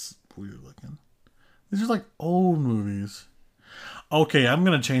 That's weird looking. These are like old movies. Okay, I'm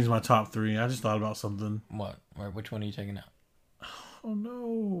going to change my top 3. I just thought about something. What? Which one are you taking out? Oh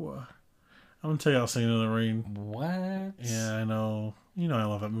no. I'm going to tell you I'll Sing in the Rain. What? Yeah, I know. You know I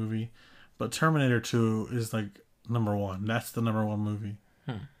love that movie. But Terminator 2 is like number 1. That's the number 1 movie.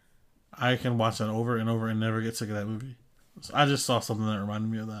 I can watch that over and over and never get sick of that movie. So I just saw something that reminded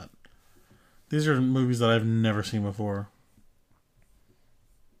me of that. These are movies that I've never seen before.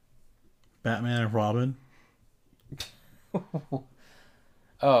 Batman and Robin.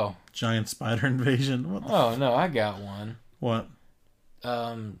 Oh. Giant spider invasion. What the Oh, no, I got one. What?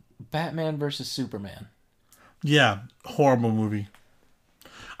 Batman versus Superman. Yeah, horrible movie.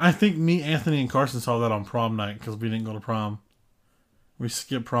 I think me, Anthony, and Carson saw that on prom night because we didn't go to prom. We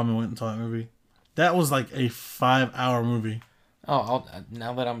skipped prom and went and saw that movie. That was like a 5-hour movie. Oh,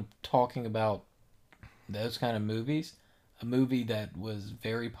 now that I'm talking about those kind of movies, a movie that was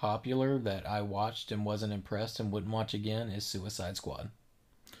very popular that I watched and wasn't impressed and wouldn't watch again is Suicide Squad.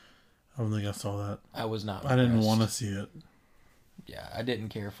 I don't think I saw that. I was not I didn't impressed. want to see it. Yeah, I didn't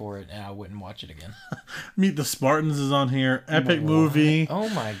care for it, and I wouldn't watch it again. Meet the Spartans is on here. Epic What? movie. Oh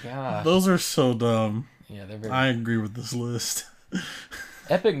my gosh. Those are so dumb. Yeah, they're very... I agree with this list.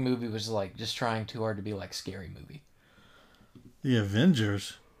 Epic movie was like just trying too hard to be like Scary Movie. The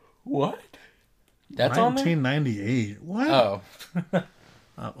Avengers. What? That's on there? 1998. What? Oh.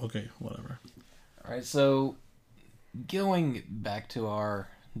 Okay, whatever. All right, so going back to our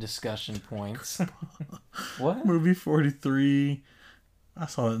discussion points. What? Movie 43. I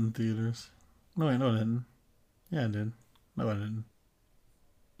saw it in theaters. No, wait, no, I didn't. Yeah, I did. No, I didn't.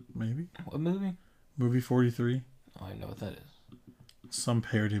 Maybe. What movie? Movie 43. Oh, I know what that is. Some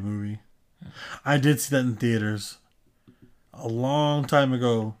parody movie. I did see that in theaters a long time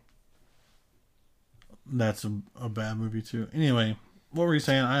ago. That's a bad movie too. Anyway, what were you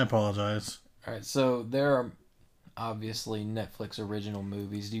saying? I apologize. All right, so there are obviously Netflix original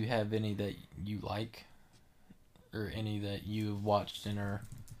movies. Do you have any that you like, or any that you've watched and are,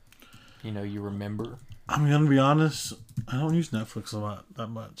 you remember? I'm gonna be honest. I don't use Netflix a lot that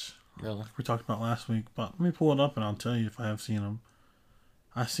much. Really? We talked about last week, but let me pull it up and I'll tell you if I have seen them.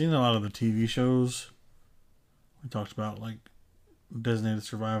 I've seen a lot of the TV shows. We talked about like Designated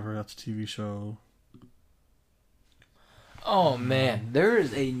Survivor. That's a TV show. Oh man, there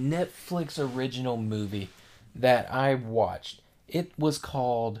is a Netflix original movie that I watched. It was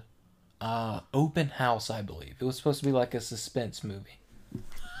called Open House, I believe. It was supposed to be like a suspense movie.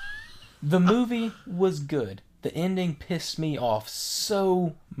 The movie was good. The ending pissed me off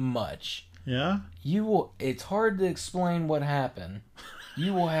so much. Yeah? It's hard to explain what happened.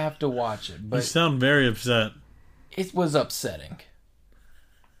 You will have to watch it, You but sound very upset. it was upsetting.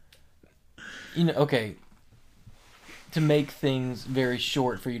 You know, okay. To make things very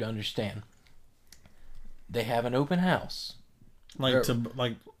short for you to understand, they have an open house. Like They're-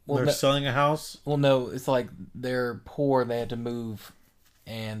 they're no- selling a house. Well, no, it's like they're poor. They had to move,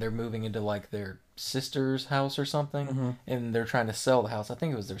 and they're moving into like their sister's house or something, and they're trying to sell the house. I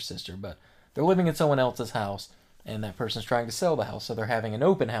think it was their sister, but they're living in someone else's house, and that person's trying to sell the house. So they're having an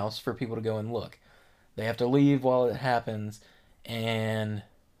open house for people to go and look. They have to leave while it happens, and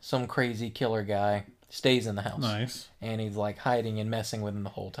some crazy killer guy stays in the house. Nice. And he's like hiding and messing with him the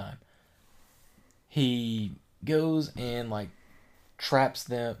whole time. He goes and like traps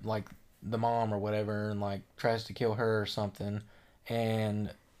them, like the mom or whatever, and like tries to kill her or something.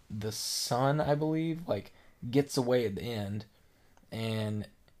 And the son, I believe, like gets away at the end, and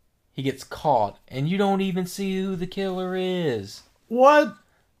he gets caught, and you don't even see who the killer is. What?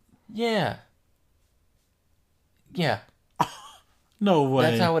 Yeah. Yeah. No way.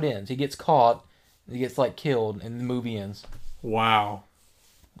 That's how it ends. He gets caught, he gets like killed, and the movie ends. Wow.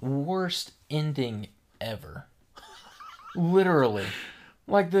 Worst ending ever. Literally.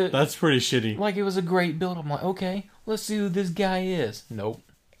 Like That's pretty shitty. like it was a great build. I'm like, okay, let's see who this guy is. Nope.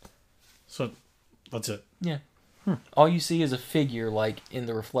 So that's it. Yeah. All you see is a figure like in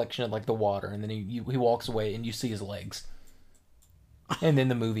the reflection of like the water, and then he walks away, and you see his legs. And then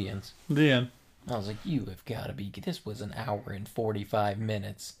the movie ends. The end. I was like, you have got to be. This was an hour and 45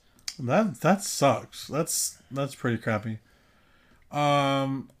 minutes. That sucks. That's pretty crappy.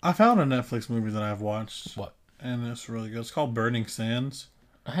 I found a Netflix movie that I've watched. What? And it's really good. It's called Burning Sands.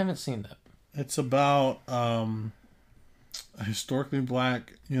 I haven't seen that. It's about a historically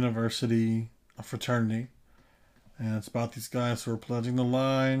black university, a fraternity, and it's about these guys who are pledging the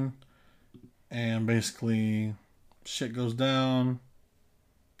line, and basically shit goes down.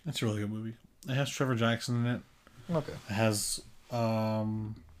 It's a really good movie. It has Trevor Jackson in it. Okay. It has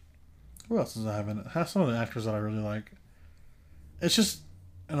who else does it have in it? It has some of the actors that I really like. It's just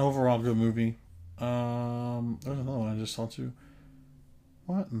an overall good movie. There's another one I just saw too.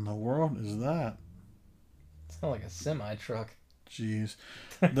 What in the world is that? It's not like a semi truck. Jeez.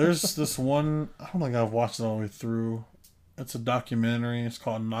 There's this one, I don't think I've watched it all the way through. It's a documentary. It's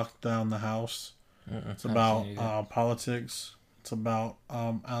called Knock Down the House. It's about politics. It's about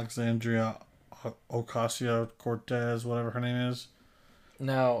Alexandria Ocasio-Cortez, whatever her name is.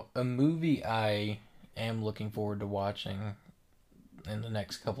 Now, a movie I am looking forward to watching in the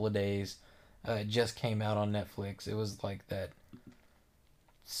next couple of days it just came out on Netflix. It was like that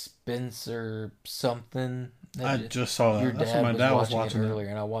Spencer something. I just saw that. Your That's dad what my dad was watching watching it earlier,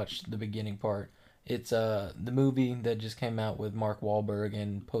 and I watched the beginning part. It's the movie that just came out with Mark Wahlberg,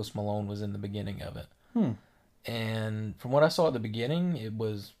 and Post Malone was in the beginning of it. And from what I saw at the beginning, it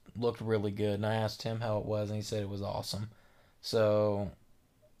looked really good. And I asked him how it was, and he said it was awesome. So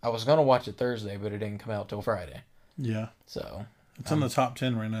I was gonna watch it Thursday, but it didn't come out till Friday. Yeah. So It's in the top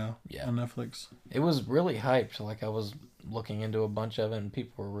 10 right now yeah. on Netflix. it was really hyped. Like I was looking into a bunch of it, and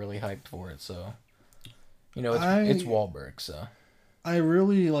people were really hyped for it. So you know, it's Wahlberg. So I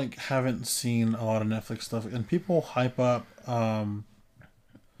really haven't seen a lot of Netflix stuff, and people hype up. well,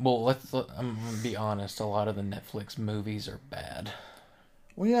 I'm gonna be honest. A lot of the Netflix movies are bad.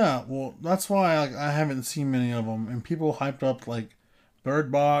 Well, yeah. Well, that's why I haven't seen many of them, and people hyped up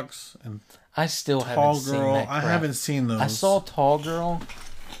Bird Box and I still haven't Tall seen Girl. that crap. I haven't seen those. I saw Tall Girl.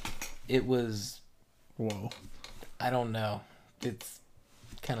 It was, Whoa. I don't know. It's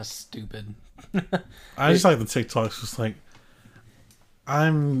kind of stupid. I just like the TikToks. Just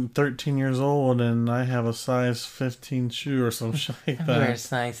I'm 13 years old and I have a size 15 shoe or some shit like I wear a that.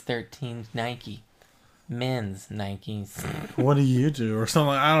 size 13 Nike. Men's Nikes. What do you do? Or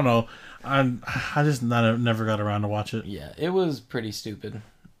something. I don't know. I just never got around to watch it. Yeah, it was pretty stupid.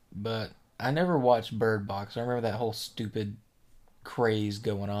 But I never watched Bird Box. I remember that whole stupid craze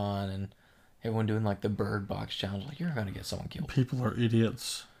going on and everyone doing the Bird Box challenge. Like, you're going to get someone killed. People are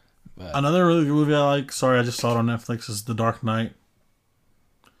idiots. But Another really good movie I like, sorry, I just saw it on Netflix, is The Dark Knight.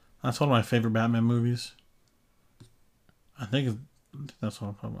 That's one of my favorite Batman movies. I think that's what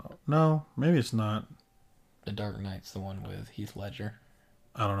I'm talking about. No, maybe it's not. The Dark Knight's the one with Heath Ledger.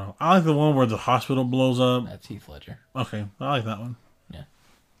 I don't know. I like the one where the hospital blows up. That's Heath Ledger. Okay, I like that one. Yeah.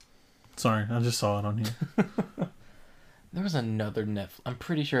 Sorry, I just saw it on here. There was another I'm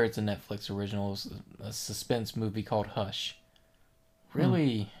pretty sure it's a Netflix original. It was a suspense movie called Hush.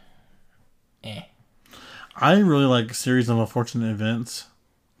 Really, I really like Series of Unfortunate Events.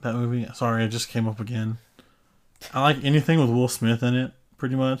 That movie. Sorry, it just came up again. I like anything with Will Smith in it,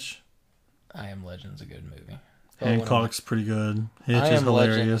 pretty much. I Am Legend's a good movie. Hancock's pretty good. Hitch I is Am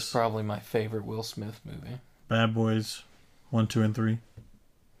Legend is hilarious. probably my favorite Will Smith movie. Bad Boys 1, 2, and 3.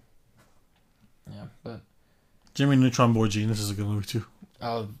 Yeah, but Jimmy Neutron Boy Genius is a good movie too.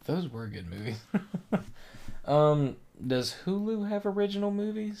 oh, those were good movies. Does Hulu have original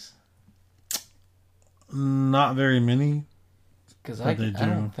movies? Not very many. Because But I they do.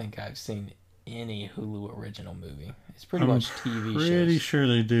 don't think I've seen any Hulu original movie. It's pretty I'm much TV Pretty shows. sure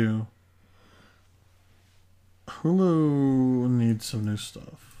they do. Hulu needs some new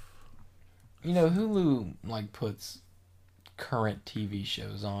stuff. You know, Hulu like puts current TV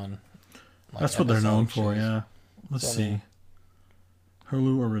shows on. Like, That's what they're known episodic for, shows. yeah. Let's So, I see. mean-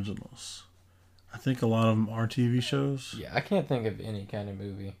 Hulu originals. I think a lot of them are TV shows. Yeah, I can't think of any kind of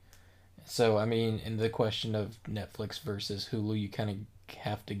movie. So, I mean, in the question of Netflix versus Hulu, you kind of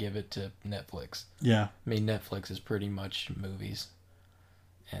have to give it to Netflix. Yeah. I mean, Netflix is pretty much movies,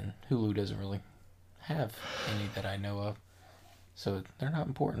 and Hulu doesn't really have any that I know of. So, they're not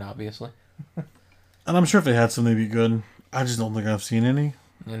important, obviously. And I'm sure if they had some, they'd be good. I just don't think I've seen any.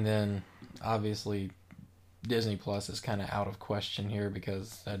 And then, obviously, Disney Plus is kind of out of question here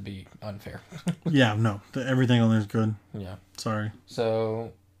because that'd be unfair. Yeah, no. Everything on there is good. Yeah. Sorry.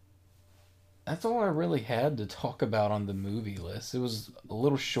 So that's all I really had to talk about on the movie list. It was a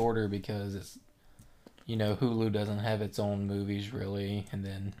little shorter because it's, you know, Hulu doesn't have its own movies really, and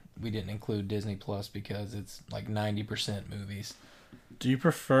then we didn't include Disney Plus because it's like 90% movies. Do you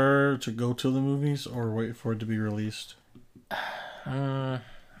prefer to go to the movies or wait for it to be released?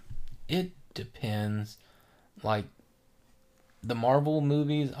 It depends. Like the Marvel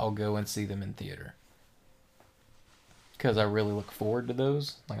movies, I'll go and see them in theater because I really look forward to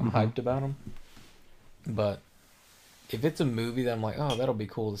those. Like I'm hyped about them. But if it's a movie that I'm like, oh, that'll be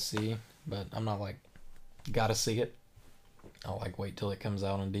cool to see, but I'm not like, gotta see it. I'll like wait till it comes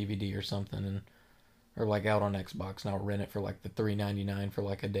out on DVD or something, and or like out on Xbox, and I'll rent it for like the $3.99 for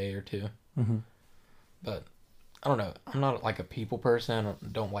like a day or two. Mm-hmm. But I don't know. I'm not like a people person. I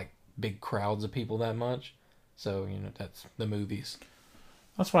don't like big crowds of people that much. So, you know, that's the movies.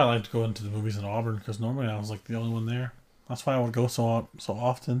 That's why I like to go into the movies in Auburn, because normally I was like the only one there. That's why I would go so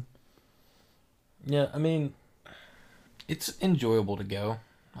often. Yeah, I mean, it's enjoyable to go.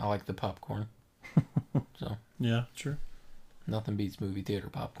 I like the popcorn. So, Yeah, true. nothing beats movie theater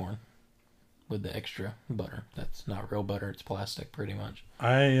popcorn with the extra butter. That's not real butter, it's plastic pretty much.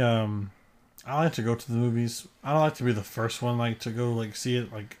 I like to go to the movies. I don't like to be the first one like to go like see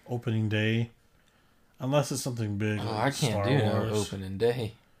it like opening day. Unless it's something big. Oh, like I can't Star do no Wars. opening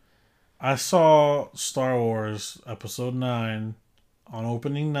day. I saw Star Wars Episode 9 on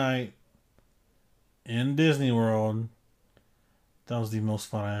opening night in Disney World. That was the most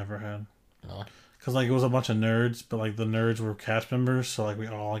fun I ever had. Oh. Because like it was a bunch of nerds, but like the nerds were cast members, so like we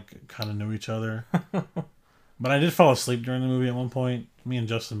all like kind of knew each other. But I did fall asleep during the movie at one point. Me and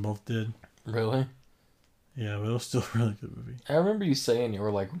Justin both did. Really? Yeah, but it was still a really good movie. I remember you saying you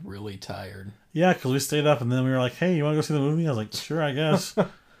were like really tired. Yeah, because we stayed up and then we were like, hey, you want to go see the movie? I was like, sure, I guess.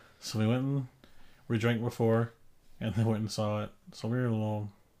 So we went and we drank before and then went and saw it. So we were a little,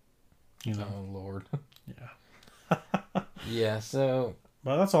 you know. Oh, Lord. Yeah. Yeah, so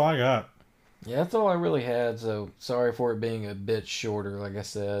But that's all I got. yeah, that's all I really had. So sorry for it being a bit shorter. Like I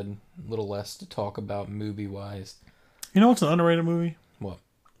said, a little less to talk about movie wise. You know what's an underrated movie? What?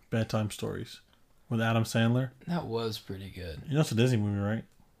 Bedtime Stories with Adam Sandler. That was pretty good. You know it's a Disney movie, right?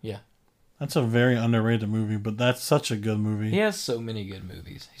 Yeah. That's a very underrated movie, but that's such a good movie. He has so many good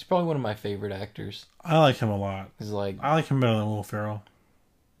movies. He's probably one of my favorite actors. I like him a lot. He's like, I like him better than Will Ferrell.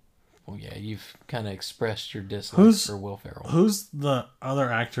 well, yeah, you've kind of expressed your dislike Who's- for Will Ferrell. Who's the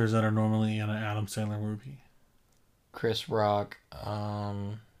other actors that are normally in an Adam Sandler movie? Chris Rock.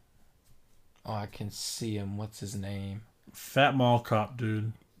 Oh, I can see him. What's his name? Fat Mall Cop,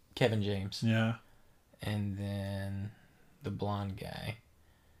 dude. Kevin James. Yeah. And then the blonde guy.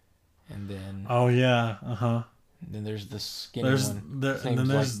 And then Oh yeah. Uh-huh. then there's the skinny There's one. there His and name's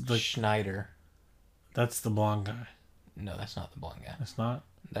then there's like the Schneider. that's the blonde guy. No, that's not the blonde guy. It's not.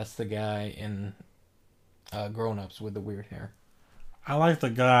 That's the guy in Grown Ups with the weird hair. I like the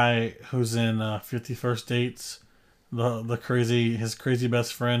guy who's in 50 First Dates. The crazy his crazy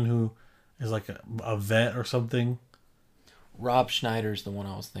best friend who is like a vet or something. Rob Schneider's the one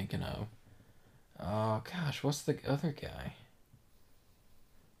I was thinking of. Oh gosh, what's the other guy?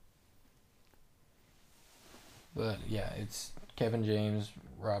 But yeah, it's Kevin James,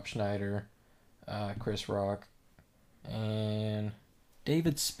 Rob Schneider, Chris Rock, and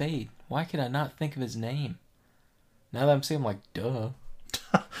David Spade. Why could I not think of his name? Now that I'm seeing him, like, duh.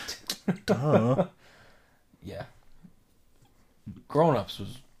 Duh. Yeah. Grown Ups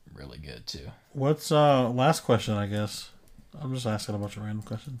was really good too. What's last question? I guess I'm just asking a bunch of random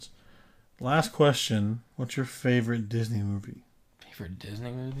questions. Last question: what's your favorite Disney movie? Favorite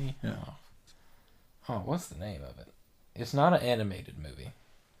Disney movie? Yeah. What's the name of it? It's not an animated movie.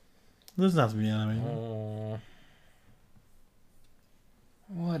 It doesn't have to be animated.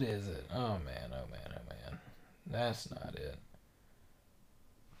 What is it? Oh man, oh man, oh man. That's not it.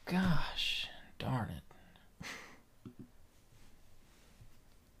 Gosh, darn it.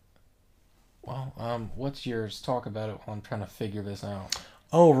 Well, what's yours? Talk about it while I'm trying to figure this out.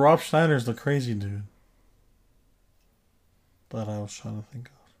 Oh, Rob Schneider's the crazy dude that I was trying to think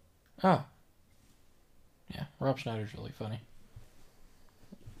of. Oh. Yeah, Rob Schneider's really funny.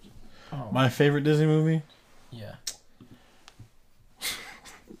 Oh. My favorite Disney movie? Yeah.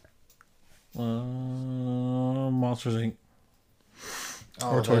 Monsters Inc.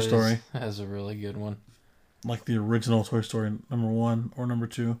 Or Toy that Story. That's a really good one. Like the original Toy Story, number 1 or number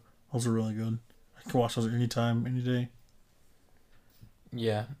 2. Those are really good. I can watch those anytime, any day.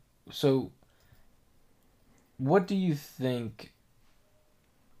 Yeah. So, what do you think?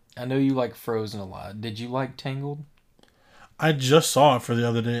 I know you like Frozen a lot. Did you like Tangled? I just saw it for the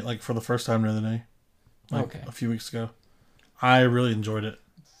other day, like for the first time the other day. Like Okay. a few weeks ago. I really enjoyed it.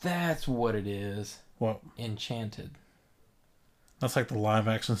 That's what it is. What? Enchanted. That's like the live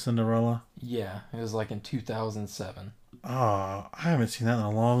action Cinderella? Yeah, it was like in 2007. Oh, I haven't seen that in a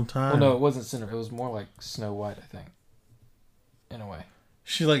long time. Well, no, it wasn't Cinderella. It was more like Snow White, I think. In a way.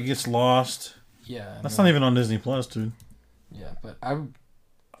 She like gets lost. Yeah. That's not even on Disney Plus, dude. Yeah, but I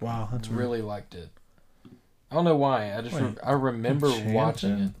Wow, that's weird. really liked it. I don't know why. I just Wait, I remember Enchanted?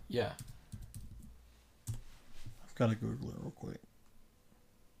 watching it. Yeah. I've got to Google it real quick.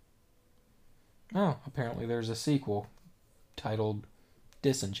 Oh, apparently there's a sequel titled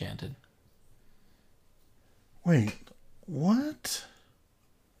Disenchanted. Wait, what?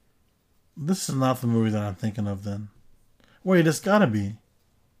 This is not the movie that I'm thinking of then. Wait, it's gotta be.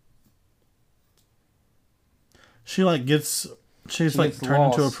 She like gets... She's like gets turned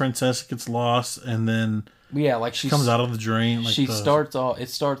into a lost. princess, gets lost, and then Yeah, like she comes out of the drain. Like she the, starts off. It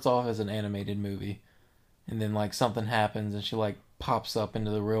starts off as an animated movie, and then like something happens, and she like pops up into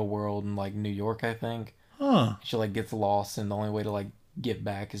the real world in like New York, I think. Huh. She like gets lost, and the only way to like get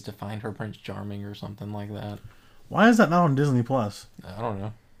back is to find her Prince Charming or something like that. Why is that not on Disney Plus? I don't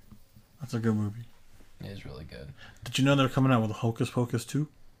know. That's a good movie. It is really good. Did you know they're coming out with Hocus Pocus 2?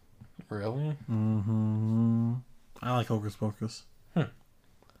 Really? Mm-hmm. I like Hocus Pocus. Hmm.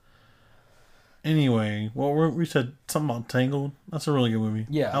 Anyway, well, we said something about Tangled. That's a really good movie.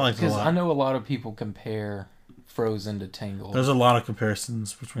 Yeah, I like it a because lot. I know a lot of people compare Frozen to Tangled. There's a lot of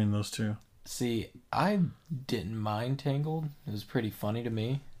comparisons between those two. See, I didn't mind Tangled. It was pretty funny to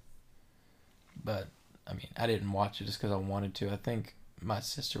me. But, I mean, I didn't watch it just because I wanted to. I think my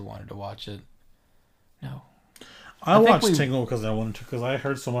sister wanted to watch it. No. I think watched we- Tangled because I wanted to, because I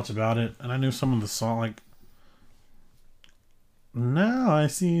heard so much about it, and I knew some of the song, like, now I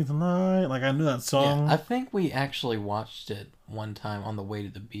see the light. Like, I knew that song. Yeah, I think we actually watched it one time on the way to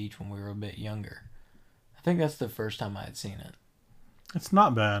the beach when we were a bit younger. I think that's the first time I had seen it. It's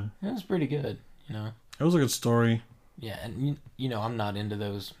not bad. It was pretty good, you know? It was a good story. Yeah, and you know, I'm not into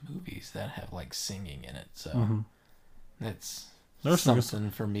those movies that have like singing in it, so Mhm. it's There's some good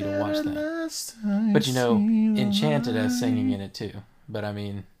something for me to watch that. But you know, Enchanted has singing in it too. But I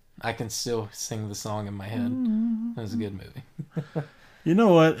mean, I can still sing the song in my head. It was a good movie. You know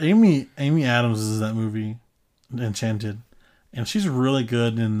what? Amy Adams is in that movie, Enchanted, and she's really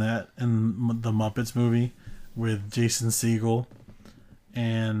good in that in the Muppets movie with Jason Segel.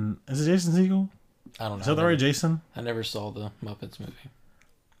 And is it Jason Segel? I don't know. Is that the right Jason? I never saw the Muppets movie.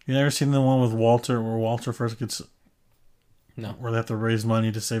 You never seen the one with Walter, where Walter first gets, No. where they have to raise money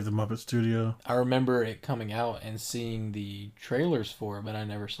to save the Muppet Studio? I remember it coming out and seeing the trailers for it, but I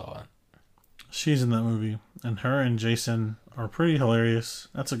never saw it. She's in that movie, and her and Jason are pretty hilarious.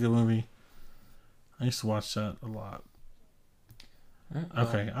 That's a good movie. I used to watch that a lot.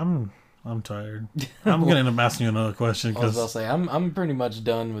 Okay, I'm tired. I'm gonna end up asking you another question I was because about to say I'm pretty much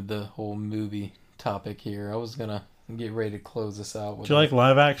done with the whole movie topic here. I was gonna get ready to close this out. With do you like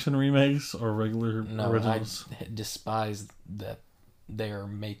live action remakes or regular No, originals? I despise that they are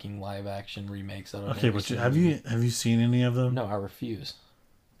making live action remakes out of Okay, every but single have movie. you seen any of them? No, I refuse.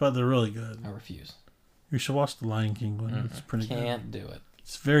 But they're really good. I refuse. You should watch the Lion King one. It's pretty good. Can't do it.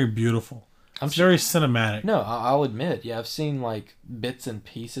 It's very beautiful. I'm It's very cinematic. No, I'll admit. Yeah, I've seen like bits and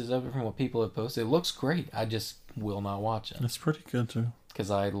pieces of it from what people have posted. It looks great. I just will not watch it It's pretty good too.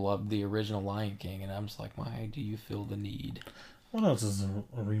 because I loved the original Lion King, and I'm just like, why do you feel the need? What else is a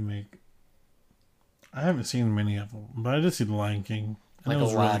remake? I haven't seen many of them, but I did see the Lion King And Like it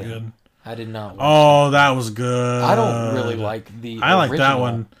was Aladdin. really good. I did not watch Oh, that was good. I don't really like the I like that original.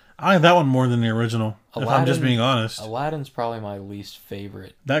 one. I like that one more than the original. If I'm just Aladdin- being honest. Aladdin's probably my least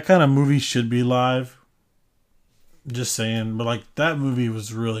favorite. That kind of movie should be live. Just saying. But like that movie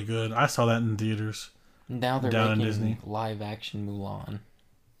was really good. I saw that in theaters. Now they're Down in making Disney. live action Mulan.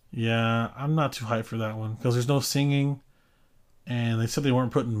 Yeah, I'm not too hyped for that one. Because there's no singing. And they said they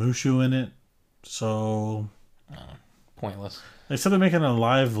weren't putting Mushu in it. So Pointless. they said they're making a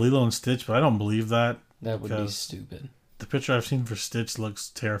live Lilo and Stitch, but I don't believe that. That would be Because stupid. the picture I've seen for Stitch looks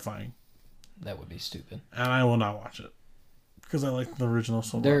terrifying. That would be stupid. And I will not watch it. Because I like the original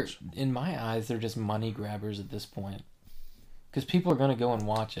so They're much. in my eyes, they're just money grabbers at this point. Because people are going to go and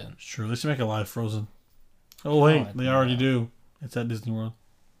watch it. It's true. They should make a live Frozen. Oh, wait. God, They already no. do. It's at Disney World.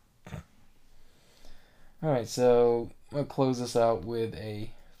 All right, so I'll close this out with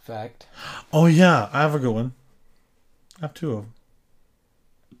a fact. Oh, yeah. I have a good one. I have two of them.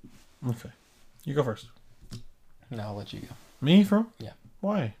 Okay. You go first. No, I'll let you go. Me, bro? Yeah.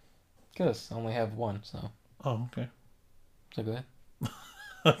 Why? Because I only have one, so Oh, okay. go ahead.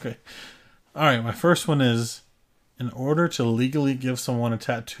 Okay. All right. My first one is, in order to legally give someone a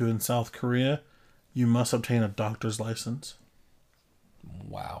tattoo in South Korea, you must obtain a doctor's license.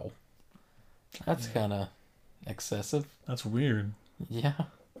 Wow. That's kind of excessive. That's weird. Yeah.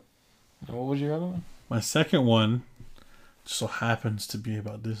 And what was your other one? My second one just so happens to be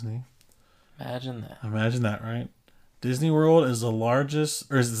about Disney. Imagine that. Imagine that, right? Disney World is the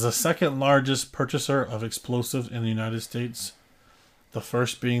largest, or is the second largest purchaser of explosives in the United States. The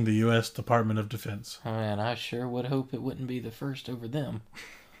first being the U.S. Department of Defense. Oh, man, I sure would hope it wouldn't be the first over them.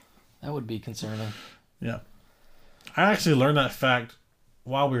 That would be concerning. Yeah. I actually learned that fact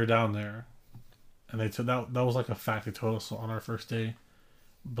while we were down there. And they took that was like a fact they told us on our first day.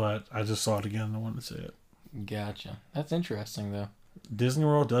 But I just saw it again and I wanted to say it. Gotcha. That's interesting, though. Disney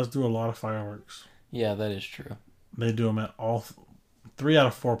World does do a lot of fireworks. Yeah, that is true. They do them at all 3 out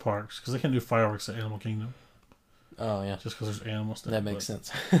of 4 parks. Because they can't do fireworks at Animal Kingdom. Oh, yeah. Just because there's animals there. That makes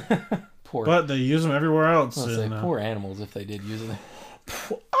sense. Poor. But they use them everywhere else. I was gonna And, say, poor animals if they did use it.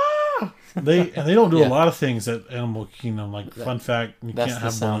 they don't do Yeah. a lot of things at Animal Kingdom. Like, fun fact, you that's can't the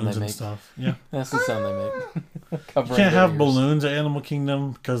have sound balloons they and make. stuff. Yeah. That's the sound they make. You Covering can't their have ears. balloons at Animal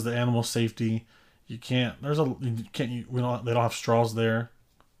Kingdom because the animal safety. You can't. They don't have straws there.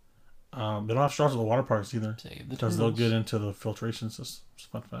 They don't have straws at the water parks either Save the because they'll turtles. get into the filtration system.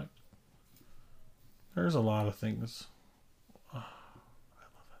 Fun fact. There's a lot of things. Oh, I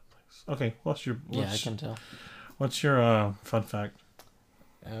love that place. Okay, Yeah, I can tell. what's your fun fact?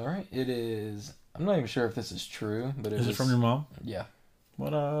 All right, it is. I'm not even sure if this is true, but Is it from your mom? Yeah,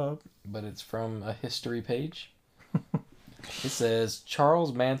 What up? but it's from a history page. It says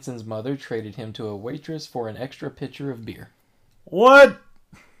Charles Manson's mother traded him to a waitress for an extra pitcher of beer. What?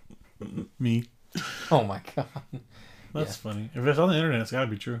 Me. Oh my god! That's funny. If it's on the internet, it's got to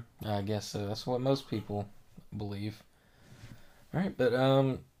be true. I guess so. That's what most people believe. All right, but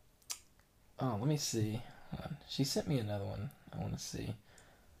oh, let me see. Hold on. She sent me another one. I want to see.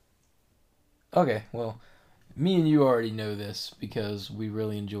 Okay, well, me and you already know this because we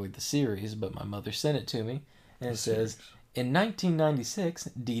really enjoyed the series, but my mother sent it to me, and it says, in 1996,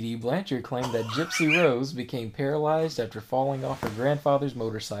 Dee Dee Blanchard claimed that Gypsy Rose became paralyzed after falling off her grandfather's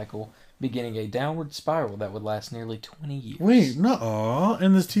motorcycle, beginning a downward spiral that would last nearly 20 years. Wait, no.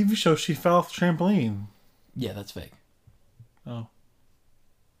 In this TV show, she fell off the trampoline. Yeah, that's fake. Oh.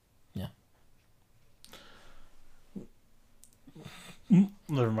 Yeah.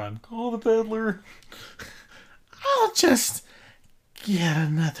 Never mind. Call the peddler. I'll just get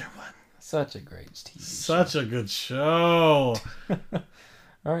another one. Such a great TV show. Such a good show.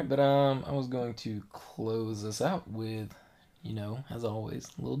 All right, but I was going to close this out with, as always,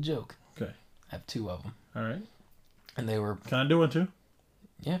 a little joke. Okay. I have 2 of them, All right. and they were. Can I do one too?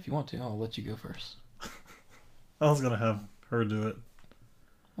 Yeah, if you want to, I'll let you go first. I was going to have her do it.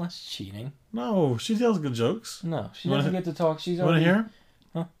 Well, that's cheating. No, she tells good jokes. No, she You wanna- doesn't get to talk. She's You want already. to hear?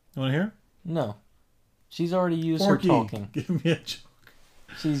 Huh? You want to hear? No, she's already used Forky, her talking. give me a joke.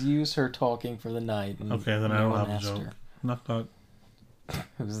 She's used her talking for the night. And Okay, then I no don't one have a asked joke. her. Knock, knock.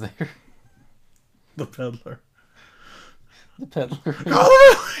 Who's there? The peddler. The peddler.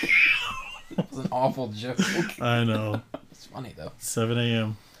 Oh, That was an awful joke. I know. It's funny though. 7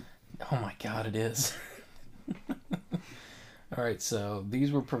 a.m. Oh my god, it is. All right, so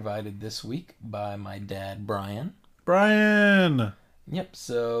these were provided this week by my dad, Brian. Brian! Yep,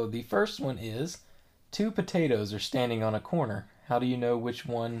 so the first one is 2 potatoes are standing on a corner. How do you know which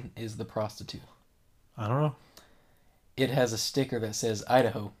one is the prostitute? I don't know. It has a sticker that says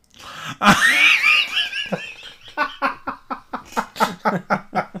Idaho.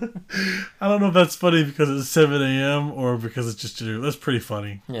 I don't know if that's funny because it's 7 a.m. or because it's just you. That's pretty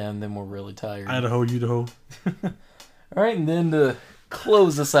funny. Yeah, and then we're really tired. Idaho, Idaho. All right, and then to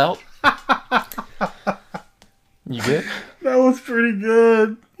close us out. You good? That was pretty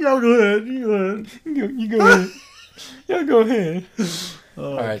good. Y'all go ahead. You go ahead. You go ahead. Y'all go ahead.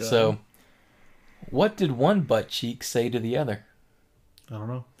 Oh, All right, God. so what did one butt cheek say to the other? I don't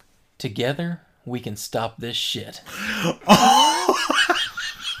know. Together, we can stop this shit.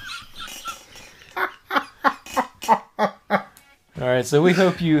 All right, so we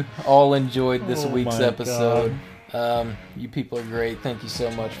hope you all enjoyed this week's my episode. You people are great. Thank you so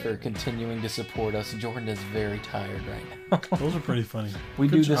much for continuing to support us. Jordan is very tired right now. Those are pretty funny. We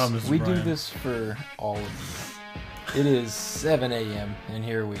Good do job, this. Mrs. We do Bryan. this for all of you. It is 7 a.m. and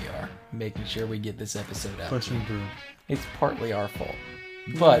here we are, making sure we get this episode out. Pushing through. It's partly our fault,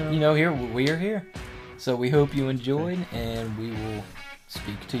 but here we are here. So we hope you enjoyed, and we will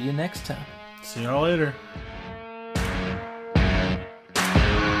speak to you next time. See y'all later.